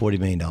going to $40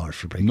 million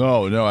for Baker.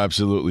 No,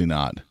 absolutely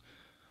not.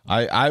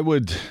 I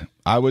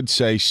would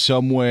say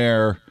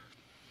somewhere,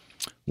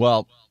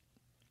 well,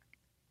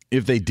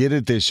 if they did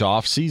it this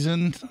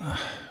offseason,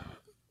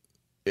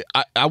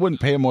 I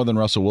wouldn't pay him more than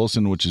Russell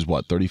Wilson, which is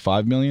what,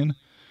 $35 million?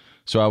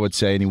 So I would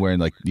say anywhere in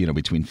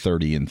between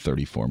 $30 and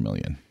 $34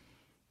 million.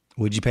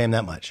 Would you pay him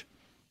that much?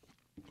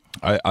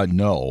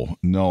 No.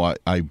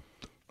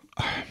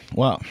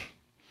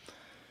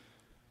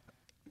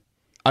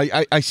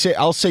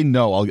 I'll say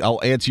no. I'll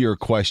answer your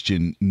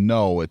question.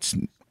 No,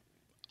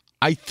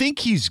 I think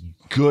he's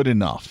good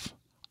enough.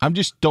 I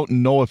just don't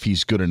know if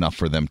he's good enough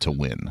for them to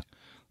win.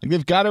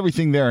 They've got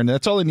everything there, and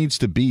that's all it needs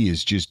to be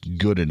is just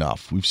good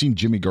enough. We've seen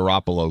Jimmy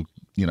Garoppolo,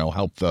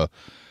 help the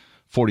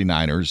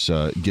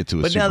 49ers get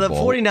to a Super Bowl. But now the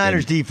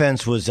 49ers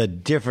defense was a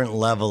different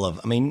level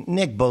of. I mean,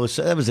 Nick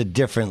Bosa, that was a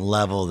different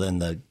level than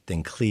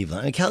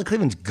Cleveland. I mean,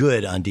 Cleveland's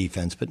good on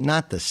defense, but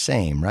not the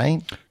same,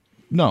 right?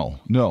 No.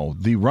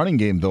 The running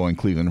game, though, in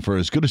Cleveland, for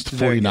as good as the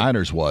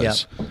 49ers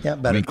was,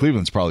 better. I mean,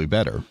 Cleveland's probably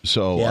better.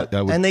 So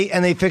and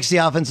they fixed the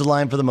offensive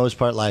line for the most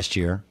part last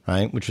year,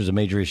 right? Which was a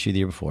major issue the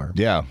year before.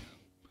 Yeah.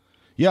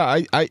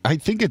 I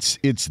think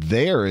it's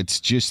there.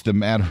 It's just a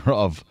matter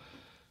of,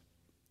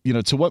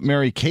 to what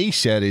Mary Kay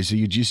said is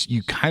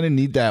you kind of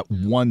need that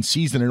one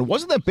season. And it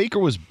wasn't that Baker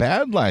was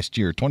bad last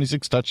year,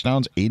 26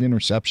 touchdowns, 8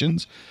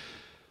 interceptions,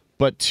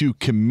 but to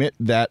commit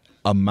that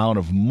amount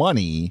of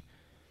money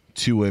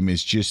to him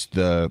is just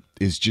the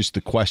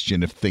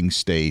question if things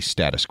stay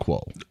status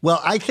quo. Well,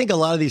 I think a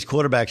lot of these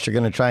quarterbacks are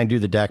going to try and do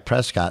the Dak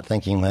Prescott,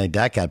 thinking, like,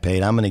 Dak got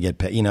paid, I'm going to get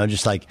paid.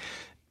 Just like,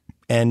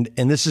 and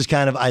this is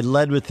kind of, I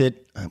led with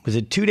it. Was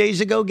it 2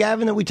 days ago,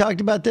 Gavin, that we talked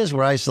about this,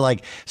 where I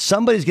said,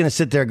 somebody's going to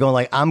sit there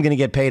going I'm going to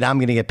get paid, and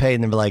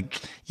they'll be like,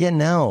 yeah,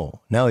 no,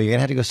 you're going to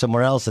have to go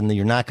somewhere else, and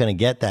you're not going to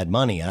get that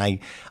money. And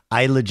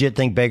I legit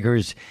think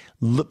Baker's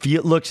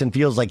looks and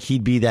feels like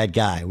he'd be that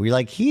guy. We're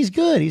like, he's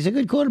good. He's a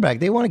good quarterback.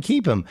 They want to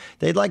keep him.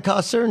 They'd like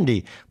cost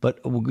certainty. But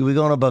we're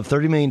going above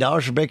 $30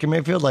 million for Baker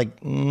Mayfield?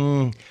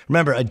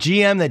 Remember, a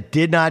GM that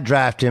did not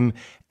draft him,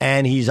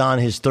 and he's on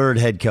his third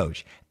head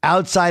coach.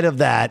 Outside of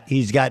that,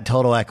 he's got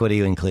total equity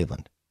in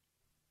Cleveland.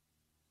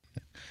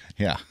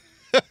 Yeah.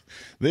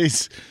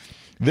 There's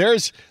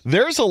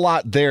a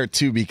lot there,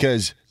 too,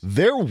 because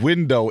their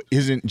window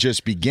isn't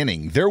just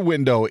beginning. Their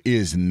window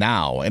is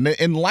now.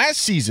 And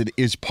last season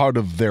is part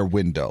of their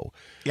window.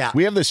 Yeah.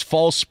 We have this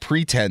false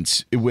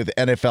pretense with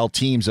NFL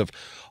teams of,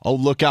 oh,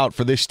 look out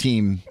for this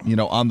team,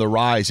 on the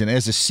rise. And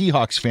as a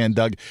Seahawks fan,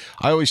 Doug,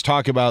 I always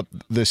talk about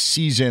the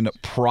season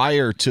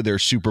prior to their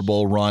Super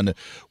Bowl run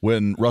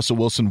when Russell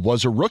Wilson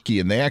was a rookie.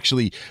 And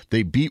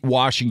they beat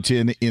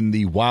Washington in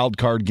the wild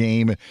card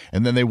game.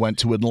 And then they went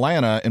to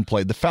Atlanta and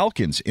played the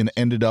Falcons and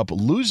ended up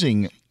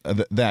losing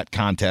that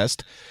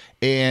contest.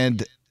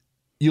 And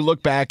you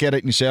look back at it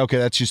and you say, okay,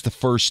 that's just the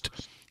first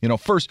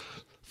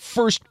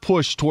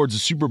push towards the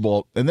Super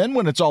Bowl. And then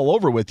when it's all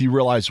over with, you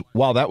realize,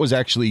 wow, that was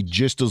actually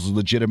just as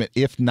legitimate,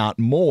 if not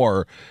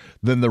more,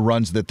 than the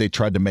runs that they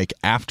tried to make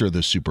after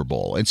the Super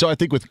Bowl. And so I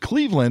think with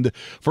Cleveland,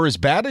 for as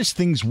bad as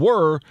things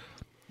were,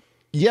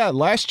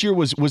 last year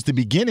was the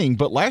beginning,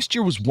 but last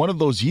year was one of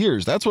those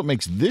years. That's what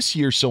makes this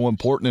year so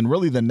important, and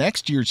really the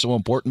next year so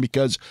important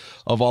because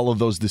of all of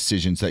those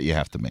decisions that you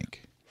have to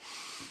make.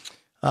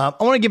 I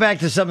want to get back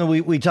to something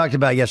we talked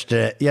about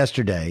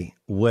yesterday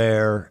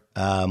where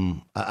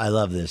I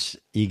love this.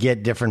 You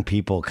get different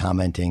people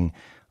commenting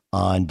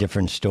on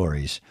different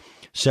stories.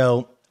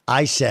 So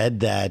I said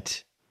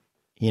that,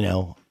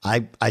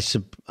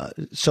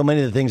 so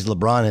many of the things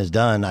LeBron has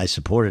done, I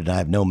supported, and I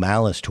have no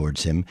malice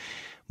towards him.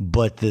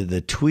 But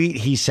the tweet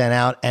he sent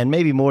out, and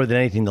maybe more than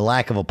anything, the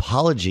lack of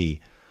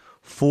apology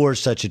for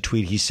such a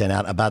tweet he sent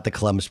out about the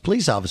Columbus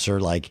police officer,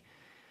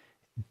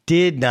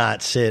 did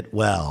not sit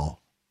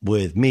well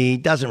with me.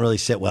 Doesn't really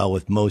sit well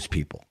with most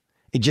people.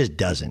 It just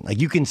doesn't.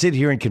 You can sit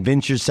here and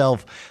convince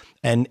yourself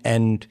and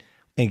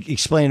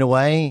explain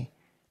away.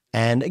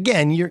 And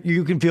again,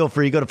 you can feel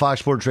free. Go to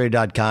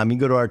foxsportsradio.com. You can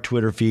go to our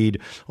Twitter feed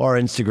or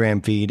our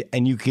Instagram feed,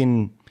 and you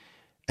can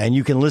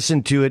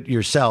listen to it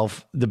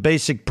yourself. The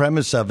basic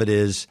premise of it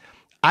is,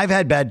 I've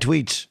had bad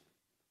tweets,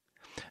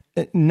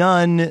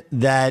 none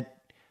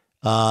that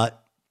on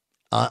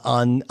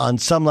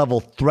some level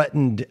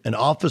threatened an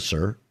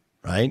officer,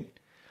 right?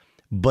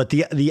 But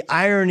the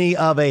irony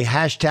of a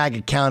hashtag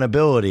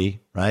accountability,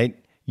 right?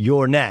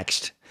 You're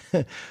next,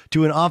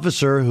 to an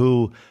officer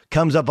who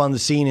comes up on the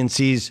scene and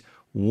sees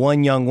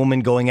one young woman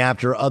going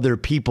after other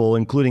people,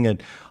 including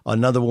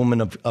another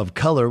woman of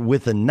color,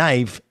 with a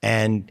knife,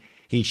 and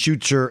he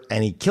shoots her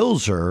and he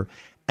kills her.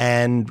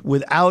 And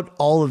without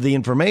all of the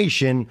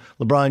information,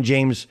 LeBron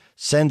James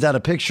sends out a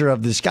picture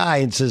of this guy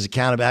and says,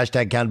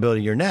 hashtag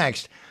accountability, you're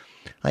next.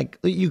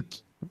 You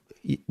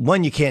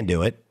can't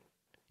do it.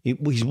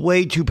 He's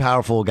way too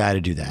powerful a guy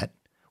to do that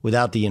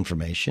without the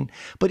information.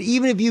 But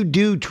even if you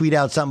do tweet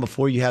out something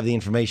before you have the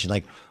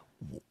information,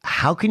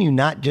 how can you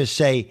not just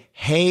say,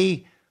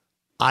 hey,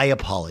 I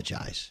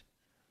apologize.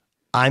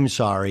 I'm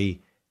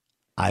sorry.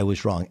 I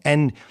was wrong.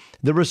 And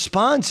the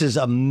response is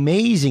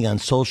amazing on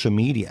social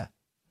media.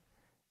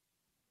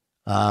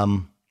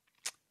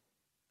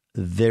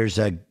 There's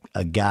a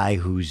guy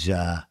who's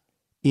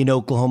in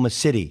Oklahoma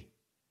City,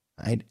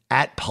 right?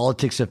 At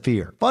Politics of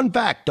Fear. Fun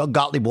fact, Doug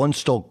Gottlieb once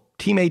stole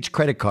teammates'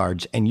 credit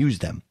cards and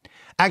used them.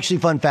 Actually,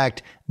 fun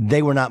fact,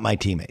 they were not my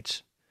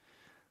teammates.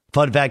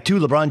 Fun fact, too,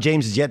 LeBron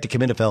James is yet to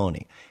commit a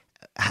felony.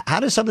 How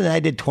does something that I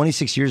did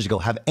 26 years ago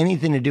have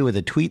anything to do with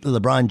a tweet that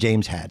LeBron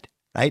James had,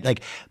 right?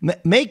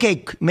 Make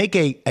an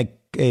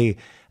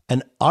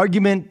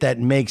argument that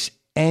makes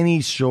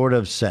any sort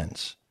of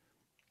sense.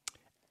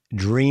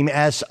 Dream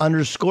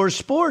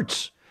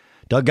S_sports.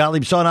 Doug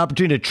Gottlieb saw an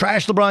opportunity to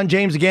trash LeBron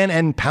James again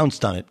and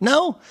pounced on it.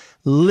 No,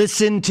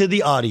 listen to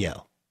the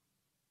audio.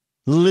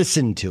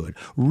 Listen to it.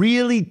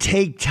 Really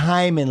take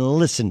time and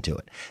listen to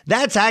it.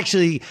 That's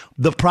actually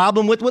the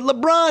problem with what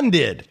LeBron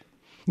did.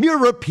 You're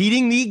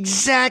repeating the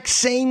exact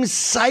same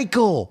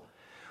cycle,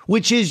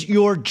 which is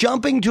you're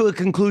jumping to a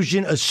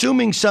conclusion,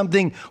 assuming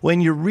something when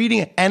you're reading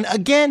it. And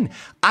again,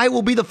 I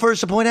will be the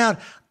first to point out,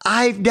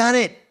 I've done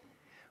it.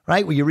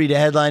 Right? Where you read a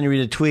headline, you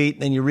read a tweet,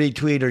 then you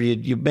retweet, or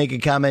you make a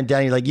comment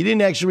down. You're like, you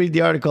didn't actually read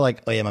the article.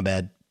 Oh yeah, my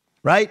bad.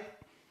 Right?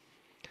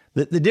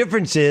 The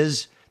difference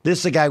is, this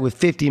is a guy with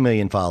 50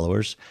 million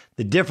followers.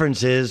 The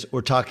difference is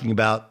we're talking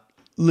about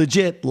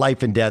legit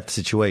life and death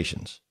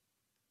situations.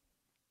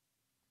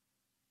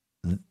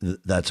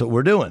 That's what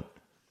we're doing.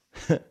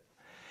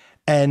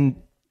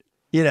 And,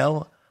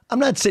 I'm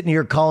not sitting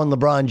here calling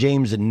LeBron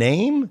James a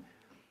name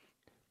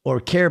or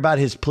care about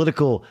his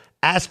political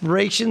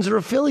aspirations or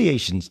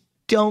affiliations.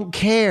 Don't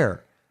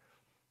care.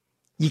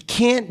 You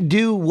can't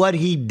do what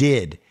he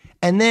did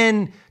and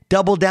then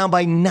double down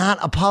by not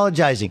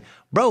apologizing.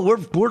 Bro,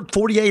 we're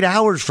 48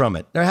 hours from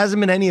it. There hasn't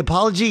been any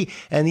apology,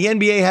 and the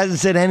NBA hasn't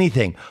said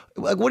anything.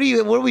 What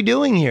are we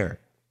doing here?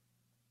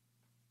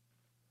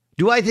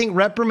 Do I think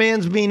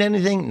reprimands mean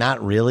anything?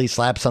 Not really.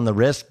 Slaps on the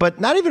wrist,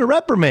 but not even a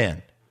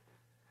reprimand.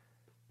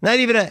 Not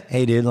even a,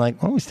 hey, dude, why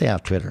don't we stay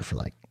off Twitter for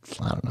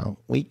a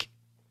week?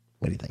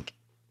 What do you think?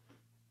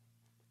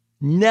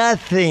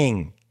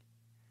 Nothing.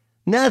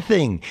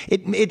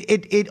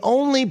 It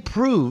only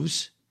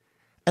proves,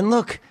 and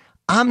look,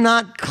 I'm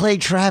not Clay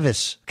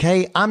Travis,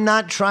 okay? I'm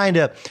not trying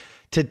to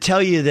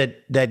tell you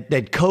that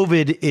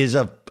COVID is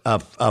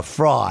a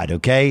fraud,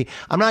 okay?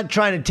 I'm not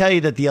trying to tell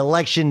you that the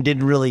election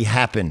didn't really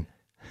happen.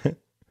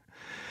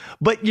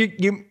 But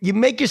you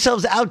make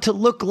yourselves out to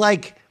look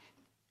like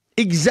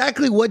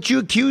exactly what you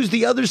accuse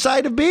the other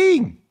side of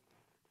being.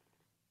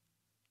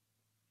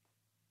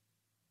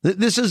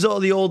 This is all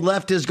the old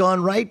left has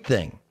gone right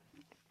thing.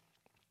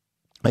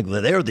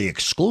 They're the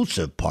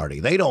exclusive party.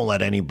 They don't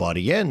let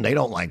anybody in. They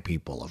don't like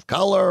people of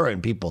color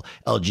and people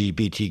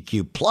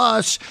LGBTQ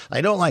plus.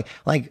 They don't like,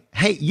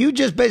 hey, you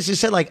just basically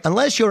said,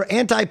 unless you're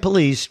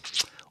anti-police,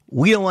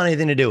 we don't want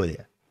anything to do with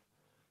you.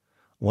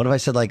 What if I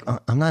said,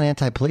 I'm not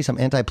anti-police, I'm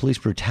anti-police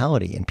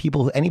brutality, and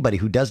anybody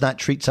who does not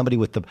treat somebody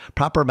with the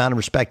proper amount of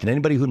respect, and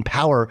anybody who in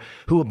power,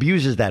 who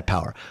abuses that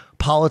power,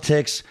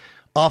 politics,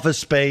 office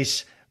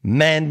space,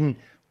 men,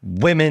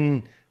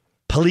 women,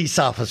 police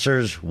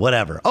officers,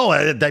 whatever.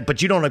 Oh,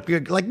 but you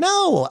don't,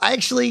 no, I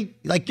actually,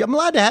 I'm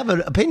allowed to have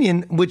an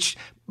opinion, which,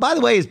 by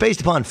the way, is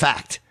based upon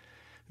fact.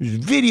 There's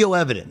video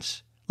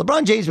evidence.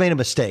 LeBron James made a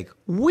mistake.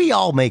 We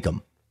all make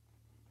them.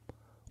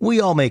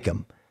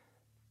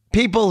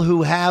 People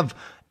who have,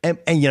 and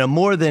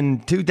more than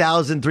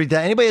 2,000,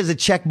 3,000, anybody has a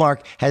check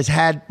mark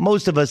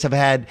most of us have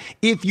had,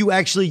 if you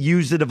actually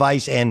use the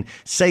device and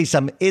say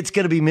something, it's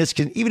going to be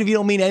even if you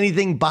don't mean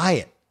anything by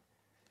it.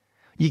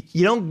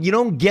 You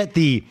don't get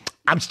the,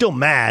 I'm still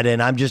mad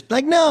and I'm just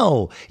like,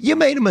 no, you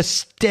made a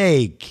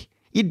mistake.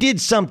 You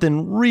did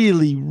something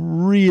really,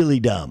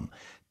 really dumb.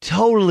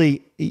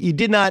 Totally. You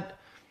did not,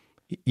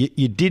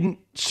 you didn't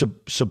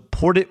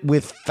support it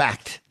with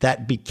fact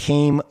that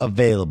became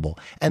available.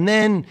 And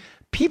then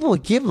people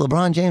would give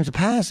LeBron James a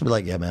pass and be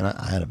like, yeah, man,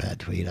 I had a bad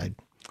tweet. I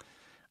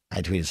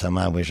tweeted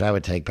something I wish I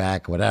would take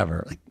back,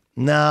 whatever. Like,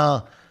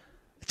 no,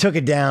 I took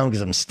it down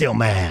because I'm still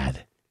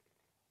mad.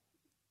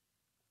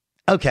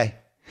 Okay.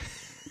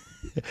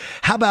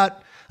 How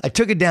about I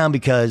took it down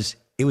because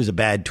it was a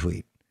bad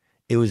tweet.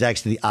 It was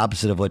actually the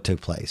opposite of what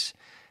took place.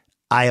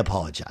 I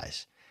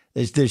apologize.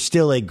 There's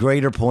still a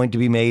greater point to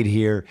be made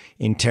here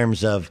in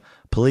terms of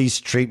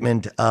police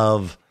treatment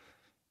of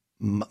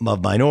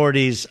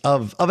minorities,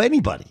 of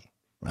anybody,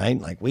 right?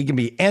 Like, we can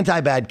be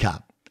anti-bad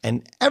cop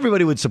and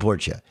everybody would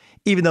support you,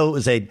 even though it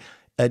was a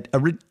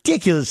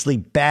ridiculously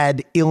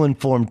bad,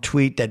 ill-informed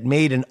tweet that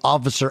made an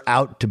officer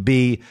out to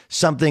be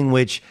something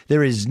which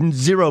there is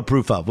zero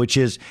proof of, which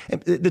is,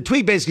 the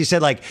tweet basically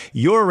said, like,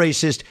 you're a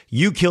racist,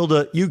 you killed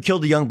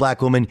a young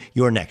black woman,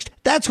 you're next.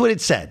 That's what it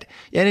said.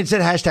 And it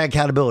said hashtag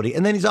accountability.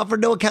 And then he's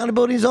offered no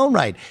accountability in his own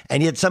right.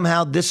 And yet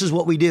somehow this is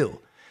what we do.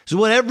 This is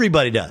what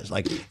everybody does.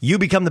 Like, you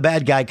become the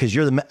bad guy because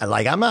you're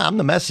I'm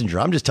the messenger.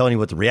 I'm just telling you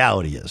what the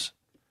reality is.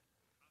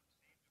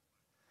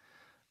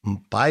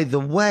 By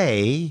the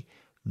way,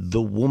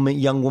 the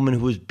young woman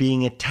who was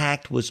being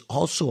attacked was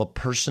also a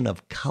person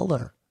of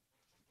color.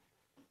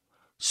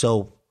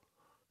 So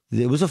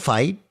there was a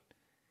fight.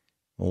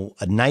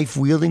 A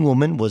knife-wielding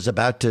woman was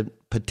about to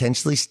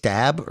potentially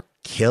stab or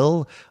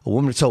kill a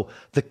woman. So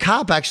the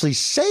cop actually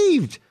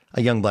saved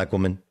a young black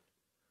woman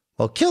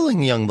while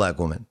killing a young black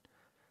woman,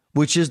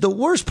 which is the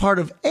worst part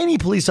of any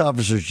police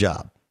officer's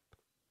job.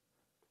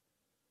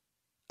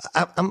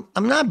 I'm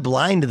not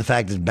blind to the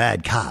fact that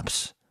bad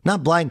cops.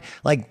 Not blind.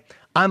 Like,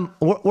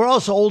 we're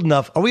also old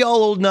enough. Are we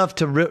all old enough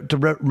to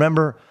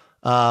remember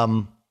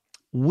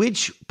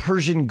which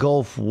Persian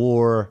Gulf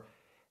War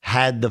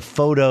had the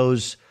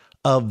photos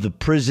of the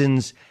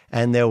prisons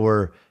and there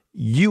were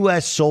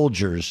U.S.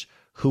 soldiers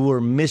who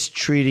were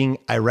mistreating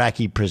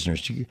Iraqi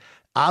prisoners?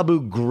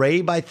 Abu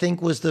Ghraib, I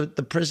think, was the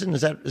prison.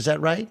 Is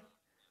that right?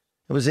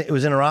 It was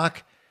in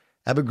Iraq,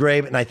 Abu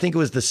Ghraib, and I think it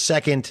was the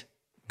second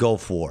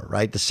Gulf War,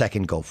 right? The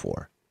second Gulf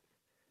War.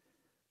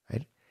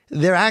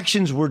 Their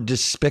actions were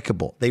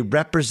despicable. They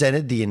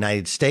represented the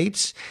United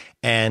States.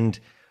 And,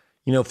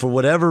 for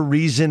whatever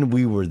reason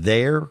we were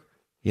there,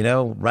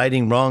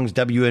 righting wrongs,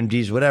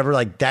 WMDs, whatever,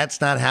 like, that's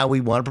not how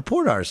we want to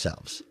purport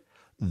ourselves.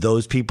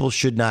 Those people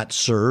should not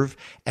serve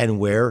and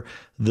wear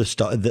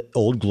the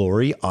Old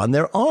Glory on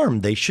their arm.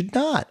 They should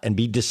not, and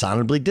be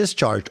dishonorably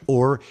discharged,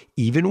 or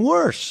even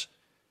worse.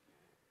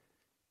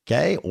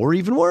 Okay? Or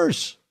even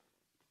worse.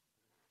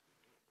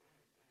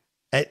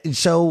 And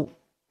so,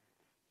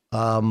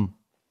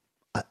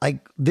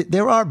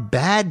 there are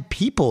bad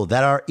people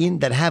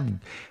that have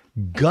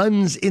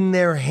guns in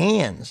their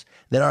hands,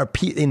 that are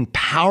in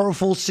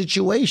powerful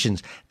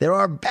situations. There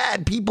are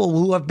bad people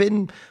who have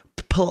been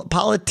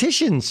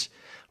politicians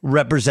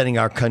representing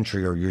our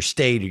country or your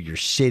state or your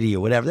city or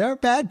whatever. There are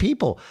bad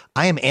people.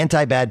 I am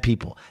anti-bad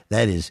people.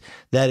 That is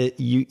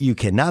you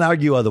cannot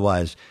argue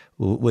otherwise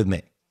with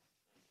me.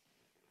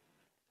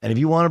 And if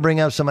you want to bring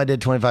up something I did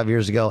 25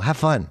 years ago, have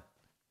fun.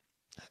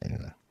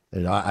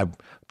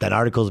 That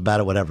article's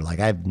about it, whatever. Like,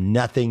 I have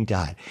nothing to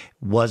hide.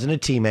 It wasn't a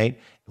teammate. It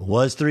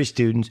was 3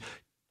 students.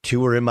 2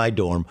 were in my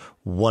dorm.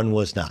 1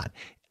 was not.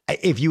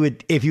 If you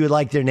would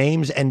like their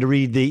names and to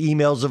read the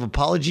emails of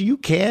apology, you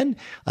can.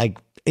 Like,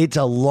 it's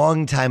a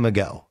long time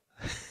ago.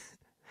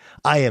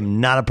 I am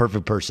not a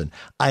perfect person.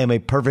 I am a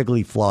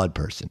perfectly flawed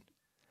person.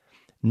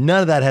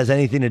 None of that has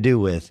anything to do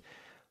with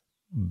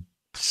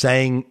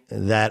saying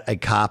that a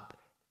cop,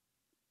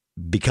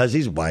 because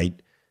he's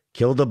white,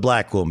 killed a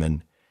black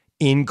woman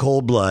in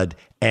cold blood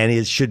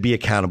and should be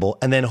accountable,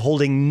 and then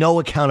holding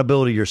no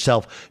accountability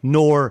yourself,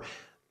 nor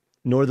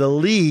the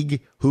league,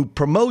 who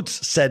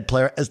promotes said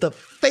player as the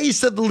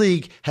face of the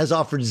league, has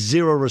offered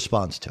zero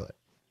response to it.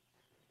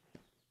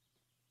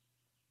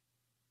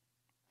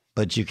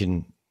 But you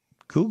can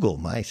Google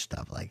my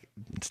stuff. Like,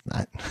 it's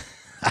not,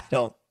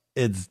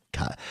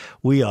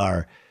 we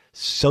are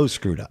so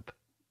screwed up.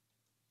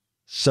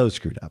 So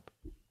screwed up.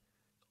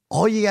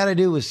 All you got to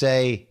do is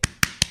say,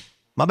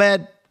 my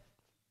bad.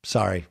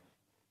 Sorry.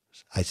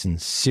 I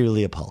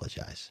sincerely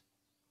apologize.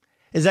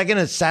 Is that going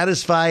to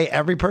satisfy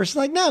every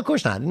person? Like, no, of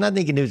course not. Nothing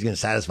you can do is going to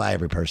satisfy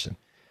every person,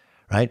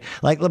 right?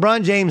 Like,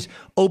 LeBron James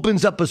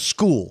opens up a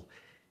school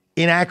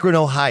in Akron,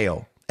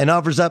 Ohio, and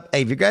offers up,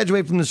 hey, if you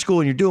graduate from the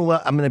school and you're doing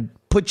well, I'm going to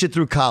put you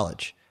through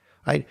college,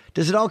 right?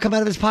 Does it all come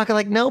out of his pocket?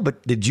 Like, no,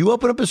 but did you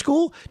open up a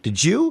school?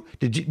 Did you?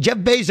 Jeff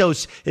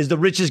Bezos is the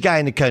richest guy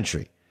in the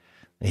country.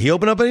 Did he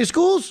open up any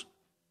schools?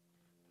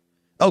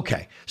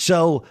 Okay,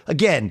 so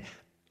again,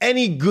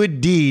 any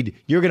good deed,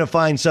 you're going to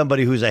find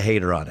somebody who's a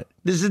hater on it.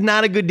 This is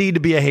not a good deed to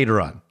be a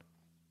hater on.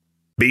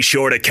 Be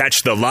sure to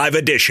catch the live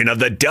edition of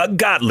the Doug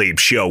Gottlieb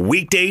Show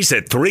weekdays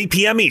at 3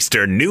 p.m.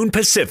 Eastern, noon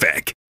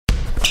Pacific.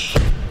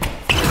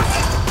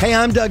 Hey,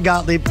 I'm Doug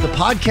Gottlieb. The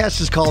podcast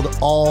is called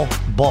All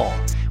Ball.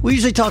 We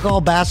usually talk all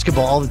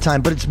basketball all the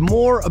time, but it's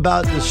more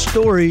about the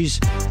stories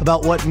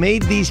about what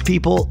made these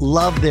people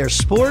love their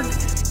sport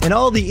and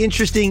all the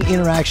interesting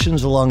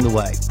interactions along the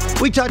way.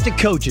 We talk to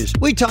coaches.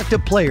 We talk to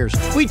players.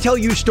 We tell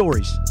you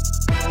stories.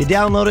 You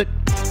download it.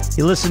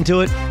 You listen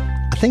to it.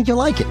 I think you'll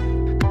like it.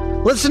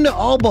 Listen to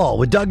All Ball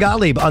with Doug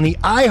Gottlieb on the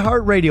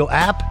iHeartRadio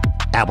app,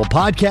 Apple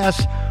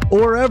Podcasts, or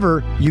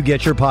wherever you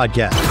get your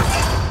podcasts.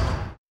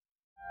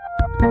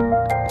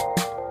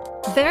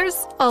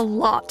 There's a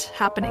lot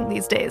happening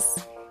these days,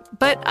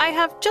 but I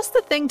have just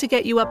the thing to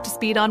get you up to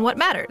speed on what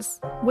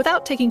matters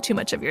without taking too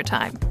much of your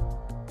time.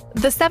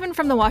 The 7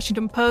 from the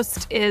Washington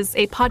Post is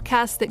a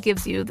podcast that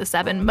gives you the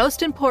 7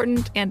 most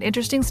important and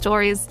interesting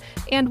stories,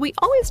 and we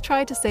always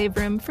try to save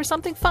room for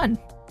something fun.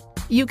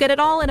 You get it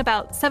all in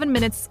about 7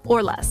 minutes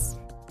or less.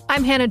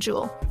 I'm Hannah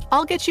Jewell.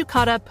 I'll get you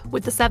caught up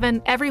with the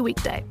 7 every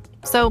weekday.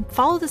 So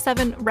follow the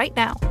 7 right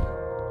now.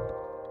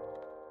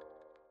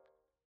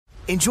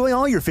 Enjoy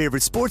all your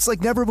favorite sports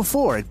like never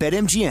before at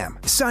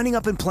BetMGM. Signing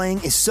up and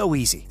playing is so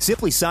easy.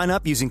 Simply sign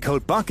up using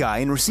code Buckeye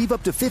and receive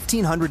up to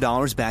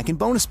 $1,500 back in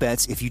bonus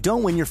bets if you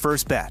don't win your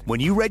first bet. When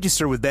you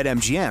register with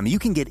BetMGM, you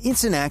can get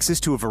instant access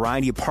to a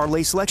variety of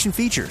parlay selection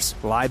features,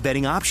 live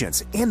betting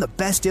options, and the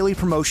best daily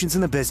promotions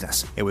in the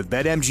business. And with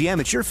BetMGM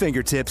at your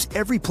fingertips,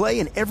 every play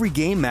and every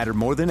game matter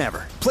more than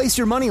ever. Place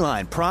your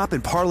moneyline, prop,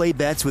 and parlay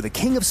bets with the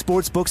king of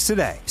sportsbooks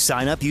today.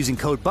 Sign up using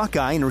code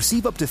Buckeye and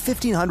receive up to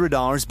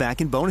 $1,500 back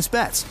in bonus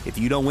bets if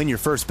you don't win your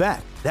first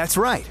bet. That's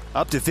right,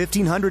 up to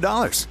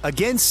 $1,500.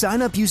 Again,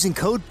 sign up using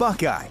code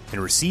Buckeye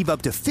and receive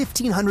up to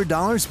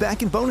 $1,500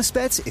 back in bonus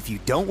bets if you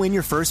don't win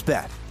your first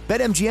bet.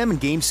 BetMGM and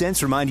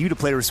GameSense remind you to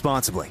play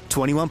responsibly.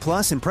 21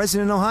 plus and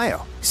present in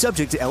Ohio.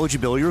 Subject to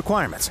eligibility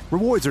requirements.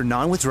 Rewards are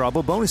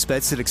non-withdrawable bonus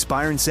bets that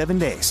expire in 7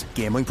 days.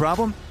 Gambling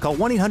problem? Call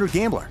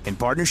 1-800-GAMBLER in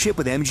partnership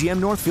with MGM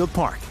Northfield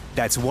Park.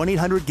 That's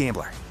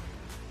 1-800-GAMBLER.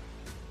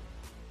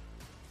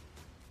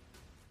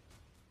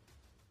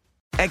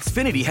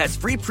 Xfinity has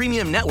free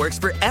premium networks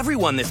for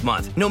everyone this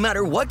month, no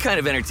matter what kind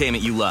of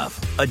entertainment you love.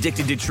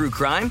 Addicted to true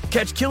crime?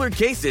 Catch killer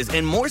cases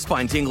and more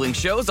spine-tingling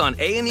shows on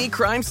A&E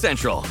Crime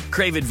Central.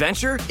 Crave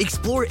adventure?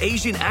 Explore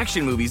Asian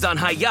action movies on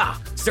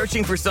Hi-YAH.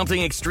 Searching for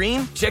something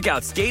extreme? Check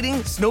out skating,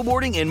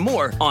 snowboarding, and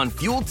more on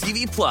Fuel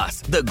TV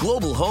Plus, the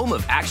global home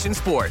of action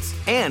sports.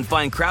 And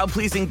find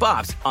crowd-pleasing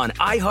bops on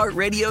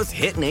iHeartRadio's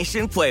Hit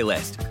Nation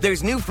playlist.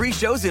 There's new free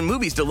shows and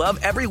movies to love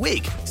every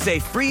week. Say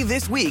free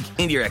this week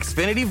in your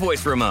Xfinity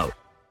voice remote.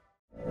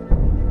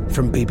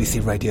 From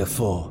BBC Radio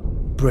 4,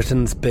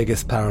 Britain's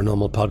biggest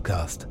paranormal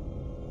podcast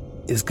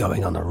is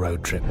going on a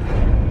road trip.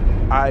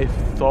 I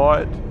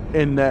thought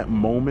in that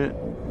moment,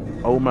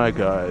 oh my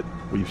God,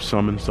 we've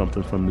summoned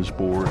something from this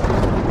board.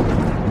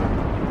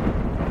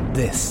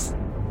 This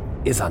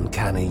is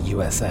Uncanny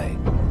USA.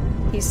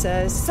 He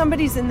says,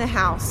 somebody's in the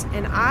house,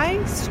 and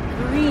I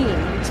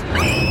screamed.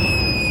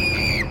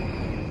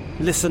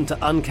 Listen to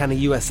Uncanny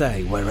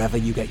USA wherever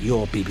you get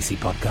your BBC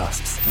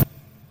podcasts,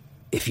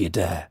 if you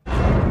dare.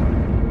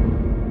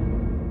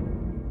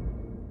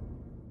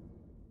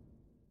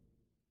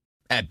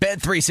 At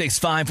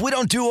Bet365, we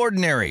don't do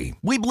ordinary.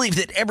 We believe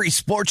that every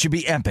sport should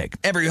be epic.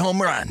 Every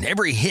home run,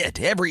 every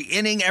hit, every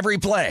inning, every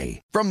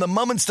play. From the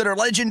moments that are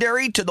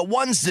legendary to the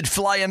ones that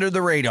fly under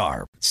the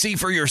radar. See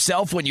for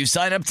yourself when you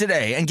sign up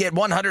today and get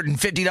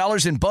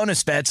 $150 in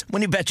bonus bets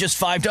when you bet just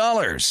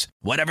 $5.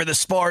 Whatever the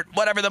sport,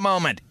 whatever the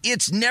moment,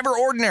 it's never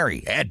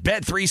ordinary at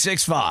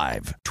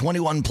Bet365.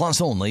 21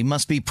 plus only.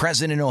 Must be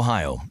present in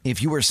Ohio.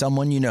 If you or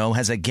someone you know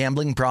has a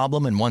gambling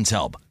problem and wants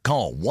help,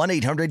 call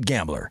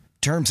 1-800-GAMBLER.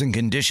 Terms and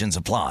conditions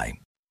apply.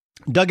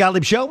 Doug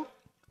Gottlieb Show,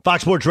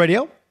 Fox Sports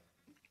Radio,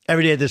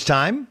 every day at this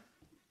time,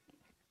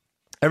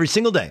 every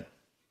single day.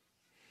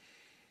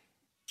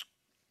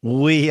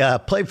 We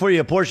play for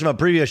you a portion of a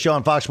previous show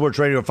on Fox Sports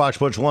Radio or Fox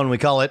Sports 1. We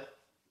call it.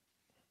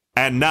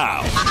 And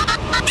now.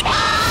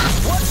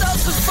 What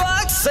does the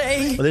fox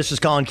say? Well, this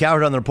is Colin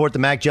Cowherd on the report that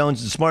Mac Jones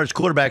is the smartest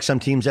quarterback some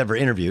teams ever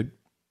interviewed.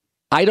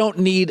 I don't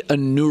need a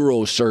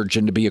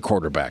neurosurgeon to be a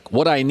quarterback.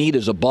 What I need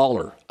is a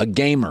baller, a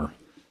gamer.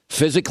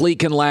 Physically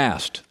can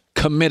last,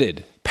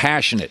 committed,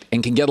 passionate,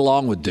 and can get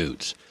along with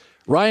dudes.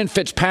 Ryan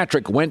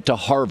Fitzpatrick went to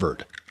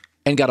Harvard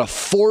and got a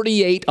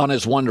 48 on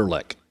his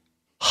Wonderlic.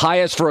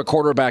 Highest for a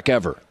quarterback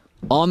ever.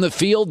 On the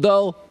field,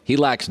 though, he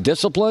lacks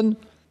discipline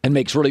and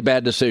makes really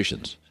bad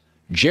decisions.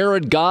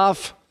 Jared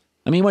Goff,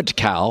 he went to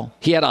Cal.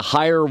 He had a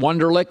higher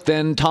Wonderlic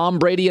than Tom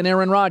Brady and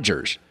Aaron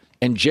Rodgers.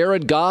 And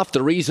Jared Goff,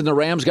 the reason the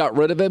Rams got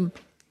rid of him,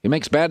 he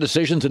makes bad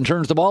decisions and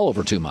turns the ball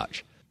over too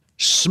much.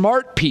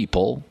 Smart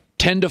people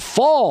tend to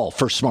fall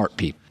for smart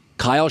people.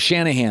 Kyle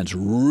Shanahan's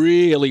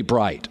really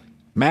bright.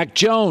 Mac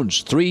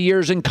Jones, 3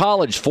 years in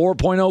college,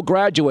 4.0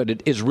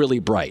 graduated, is really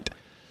bright.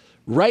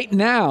 Right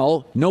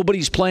now,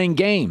 nobody's playing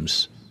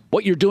games.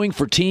 What you're doing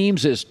for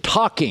teams is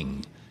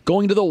talking,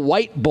 going to the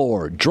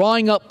whiteboard,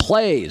 drawing up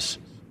plays.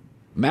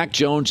 Mac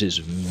Jones is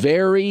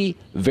very,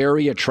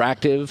 very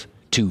attractive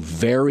to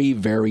very,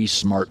 very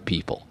smart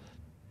people.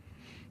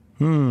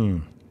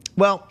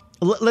 Well,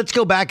 let's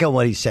go back on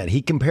what he said.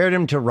 He compared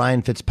him to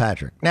Ryan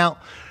Fitzpatrick. Now,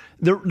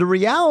 the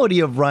reality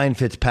of Ryan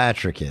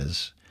Fitzpatrick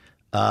is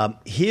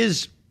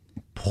his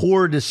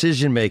poor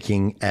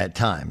decision-making at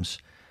times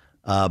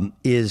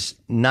is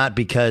not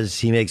because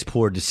he makes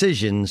poor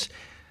decisions.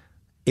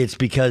 It's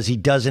because he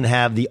doesn't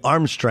have the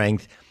arm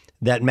strength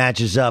that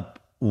matches up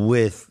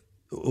with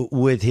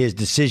his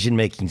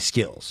decision-making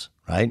skills,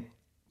 right?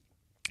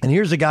 And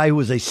here's a guy who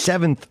was a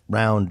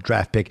 7th-round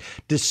draft pick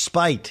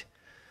despite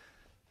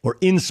or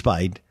in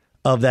spite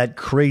of that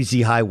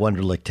crazy high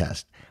Wonderlic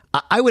test.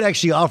 I would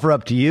actually offer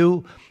up to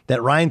you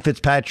that Ryan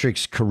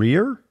Fitzpatrick's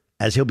career,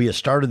 as he'll be a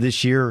starter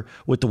this year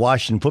with the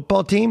Washington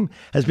football team,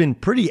 has been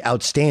pretty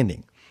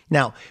outstanding.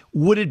 Now,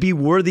 would it be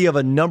worthy of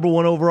a number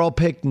 1 overall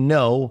pick?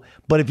 No.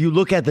 But if you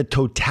look at the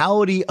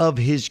totality of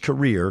his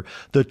career,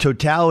 the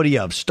totality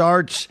of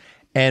starts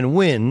and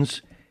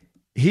wins,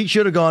 he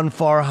should have gone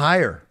far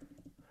higher.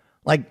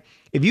 Like,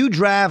 if you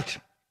draft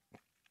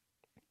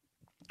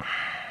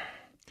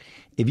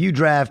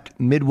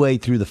midway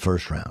through the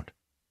first round,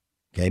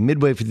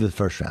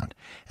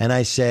 and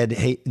I said,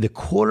 hey, the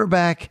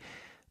quarterback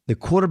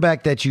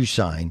that you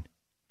sign,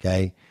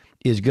 okay,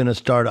 is going to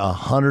start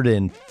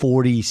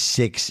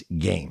 146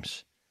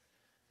 games.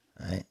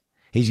 All right?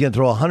 He's going to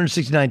throw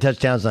 169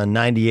 touchdowns on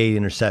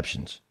 98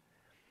 interceptions.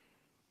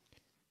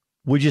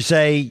 Would you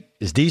say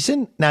is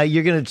decent? Now,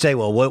 you're going to say,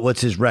 well,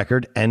 what's his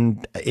record?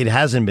 And it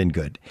hasn't been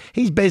good.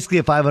 He's basically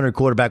a 500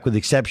 quarterback with the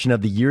exception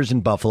of the years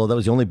in Buffalo. That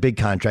was the only big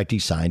contract he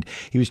signed.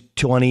 He was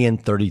 20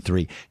 and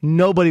 33.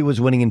 Nobody was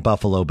winning in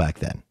Buffalo back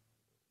then.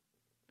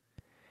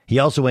 He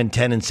also went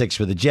 10 and 6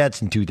 for the Jets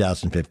in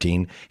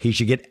 2015. He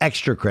should get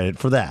extra credit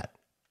for that.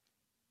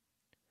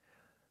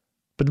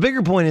 But the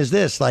bigger point is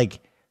this, like,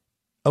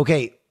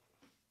 okay,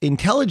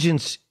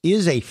 intelligence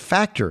is a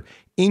factor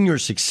in your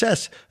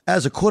success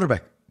as a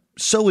quarterback.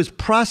 So is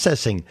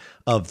processing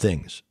of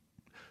things.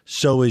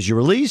 So is your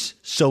release.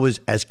 So is,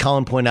 as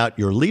Colin pointed out,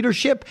 your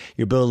leadership,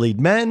 your ability to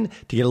lead men,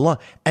 to get along.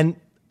 And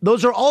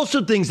those are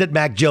also things that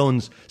Mac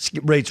Jones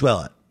rates well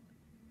at.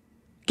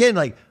 Again,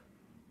 like,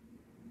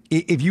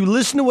 if you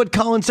listen to what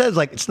Colin says,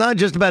 like, it's not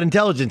just about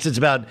intelligence. It's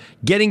about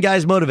getting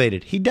guys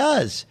motivated. He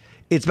does.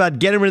 It's about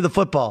getting rid of the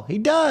football. He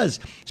does.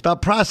 It's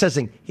about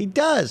processing. He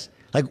does.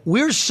 Like,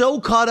 we're so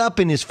caught up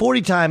in his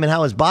 40 time and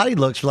how his body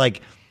looks.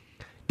 Like,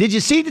 did you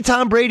see the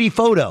Tom Brady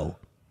photo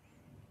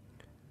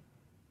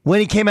when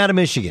he came out of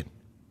Michigan?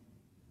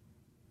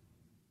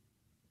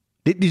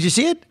 Did you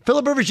see it?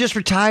 Phillip Rivers just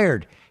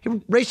retired.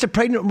 He raced a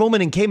pregnant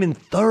woman and came in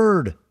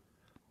 3rd.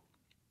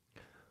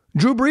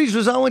 Drew Brees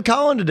was on with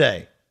Colin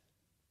today.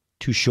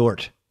 Too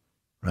short,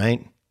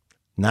 right?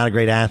 Not a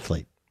great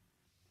athlete.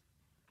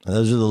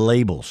 Those are the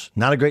labels.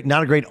 Not a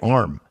great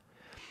arm.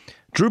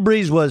 Drew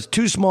Brees was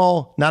too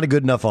small, not a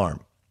good enough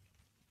arm.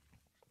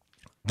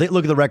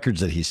 Look at the records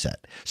that he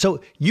set.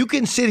 So you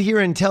can sit here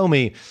and tell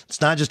me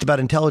it's not just about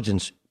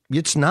intelligence.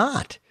 It's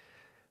not.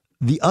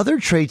 The other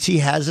traits he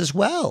has as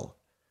well.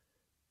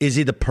 Is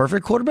he the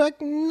perfect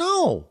quarterback?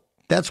 No.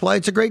 That's why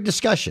it's a great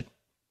discussion.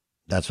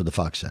 That's what the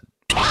Fox said.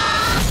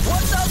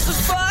 What does the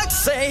Fox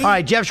say? All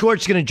right, Jeff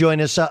Schwartz is going to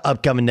join us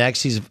upcoming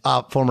next. He's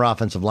a former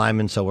offensive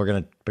lineman, so we're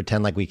going to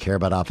pretend like we care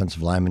about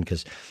offensive linemen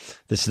because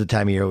this is the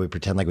time of year we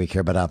pretend like we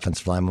care about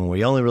offensive linemen.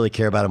 We only really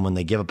care about them when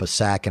they give up a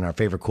sack and our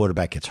favorite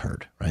quarterback gets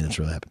hurt, right? That's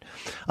really happened.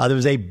 There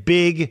was a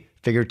big,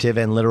 figurative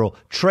and literal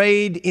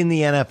trade in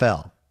the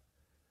NFL.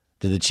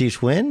 Did the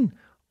Chiefs win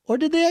or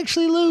did they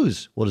actually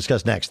lose? We'll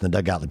discuss next in the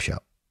Doug Gottlieb Show.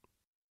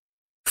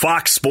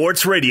 Fox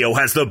Sports Radio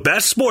has the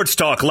best sports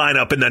talk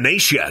lineup in the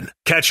nation.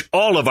 Catch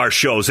all of our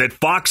shows at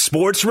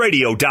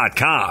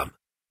foxsportsradio.com.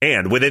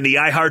 And within the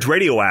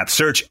iHeartRadio app,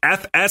 search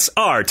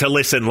FSR to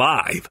listen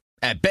live.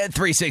 At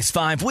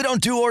Bet365, we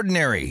don't do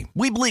ordinary.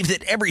 We believe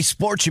that every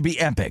sport should be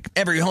epic.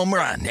 Every home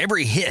run,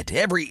 every hit,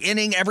 every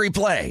inning, every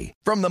play.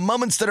 From the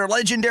moments that are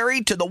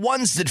legendary to the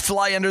ones that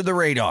fly under the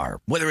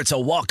radar. Whether it's a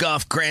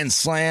walk-off grand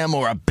slam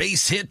or a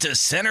base hit to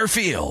center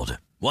field.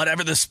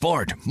 Whatever the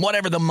sport,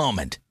 whatever the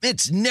moment,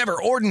 it's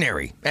never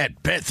ordinary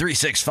at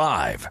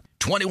Bet365.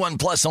 21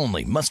 plus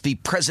only. Must be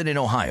present in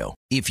Ohio.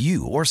 If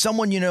you or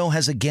someone you know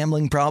has a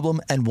gambling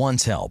problem and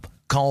wants help,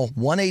 call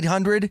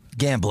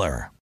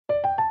 1-800-GAMBLER.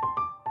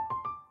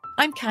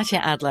 I'm Katya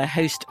Adler,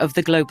 host of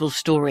The Global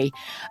Story.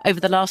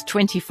 Over the last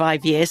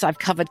 25 years, I've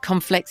covered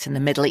conflicts in the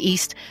Middle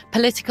East,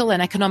 political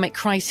and economic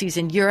crises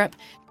in Europe,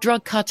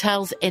 drug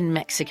cartels in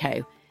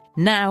Mexico.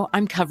 Now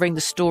I'm covering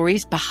the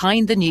stories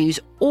behind the news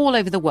all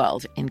over the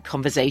world in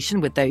conversation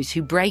with those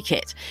who break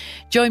it.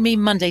 Join me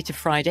Monday to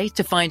Friday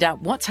to find out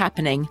what's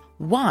happening,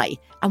 why,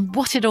 and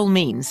what it all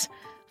means.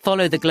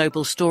 Follow The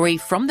Global Story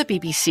from the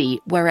BBC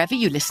wherever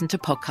you listen to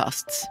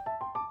podcasts.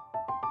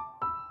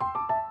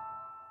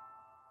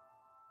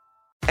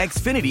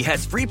 Xfinity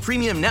has free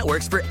premium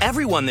networks for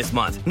everyone this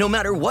month, no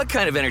matter what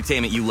kind of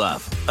entertainment you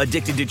love.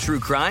 Addicted to true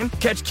crime?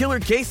 Catch killer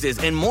cases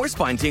and more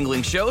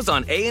spine-tingling shows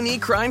on A&E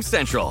Crime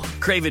Central.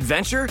 Crave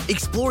adventure?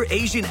 Explore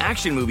Asian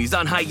action movies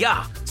on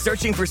Hi-Ya.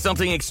 Searching for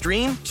something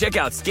extreme? Check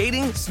out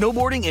skating,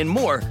 snowboarding, and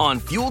more on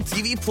Fuel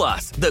TV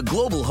Plus, the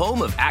global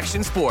home of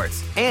action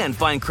sports. And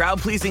find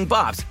crowd-pleasing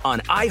bops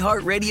on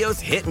iHeartRadio's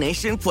Hit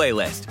Nation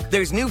playlist.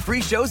 There's new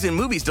free shows and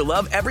movies to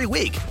love every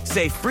week.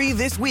 Say free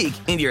this week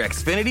in your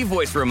Xfinity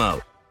voice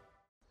remote.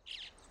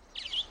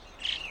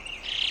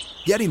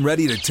 Getting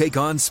ready to take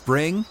on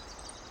spring?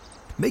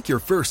 Make your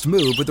first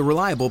move with the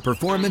reliable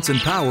performance and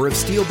power of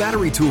Steel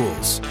battery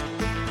tools.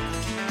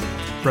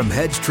 From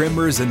hedge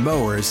trimmers and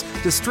mowers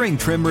to string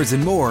trimmers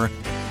and more,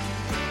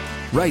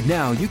 right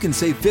now you can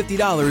save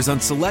 $50 on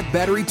select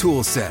battery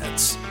tool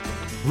sets.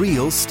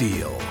 Real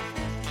Steel.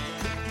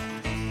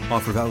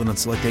 Offer valid on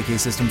select AK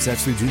system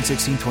sets through June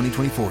 16,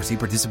 2024. See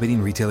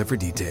participating retailer for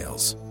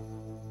details.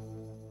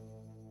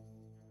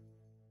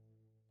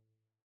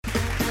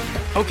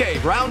 Okay,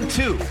 round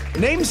two.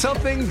 Name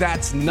something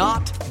that's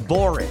not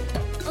boring.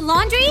 A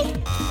laundry?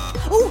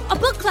 Ooh, a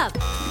book club.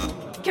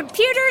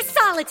 Computer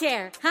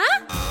solitaire,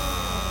 huh?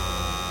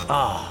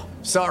 Ah,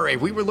 oh, sorry,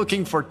 we were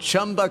looking for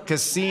Chumba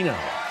Casino.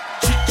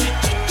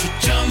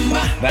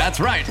 That's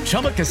right,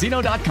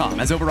 ChumbaCasino.com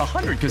has over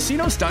 100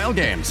 casino-style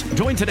games.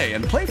 Join today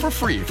and play for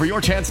free for your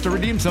chance to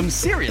redeem some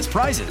serious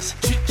prizes.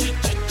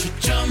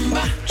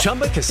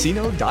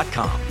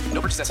 ChumbaCasino.com.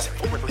 No purchase necessary.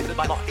 Void where prohibited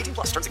by law. 18+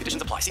 terms and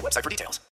conditions apply. See website for details.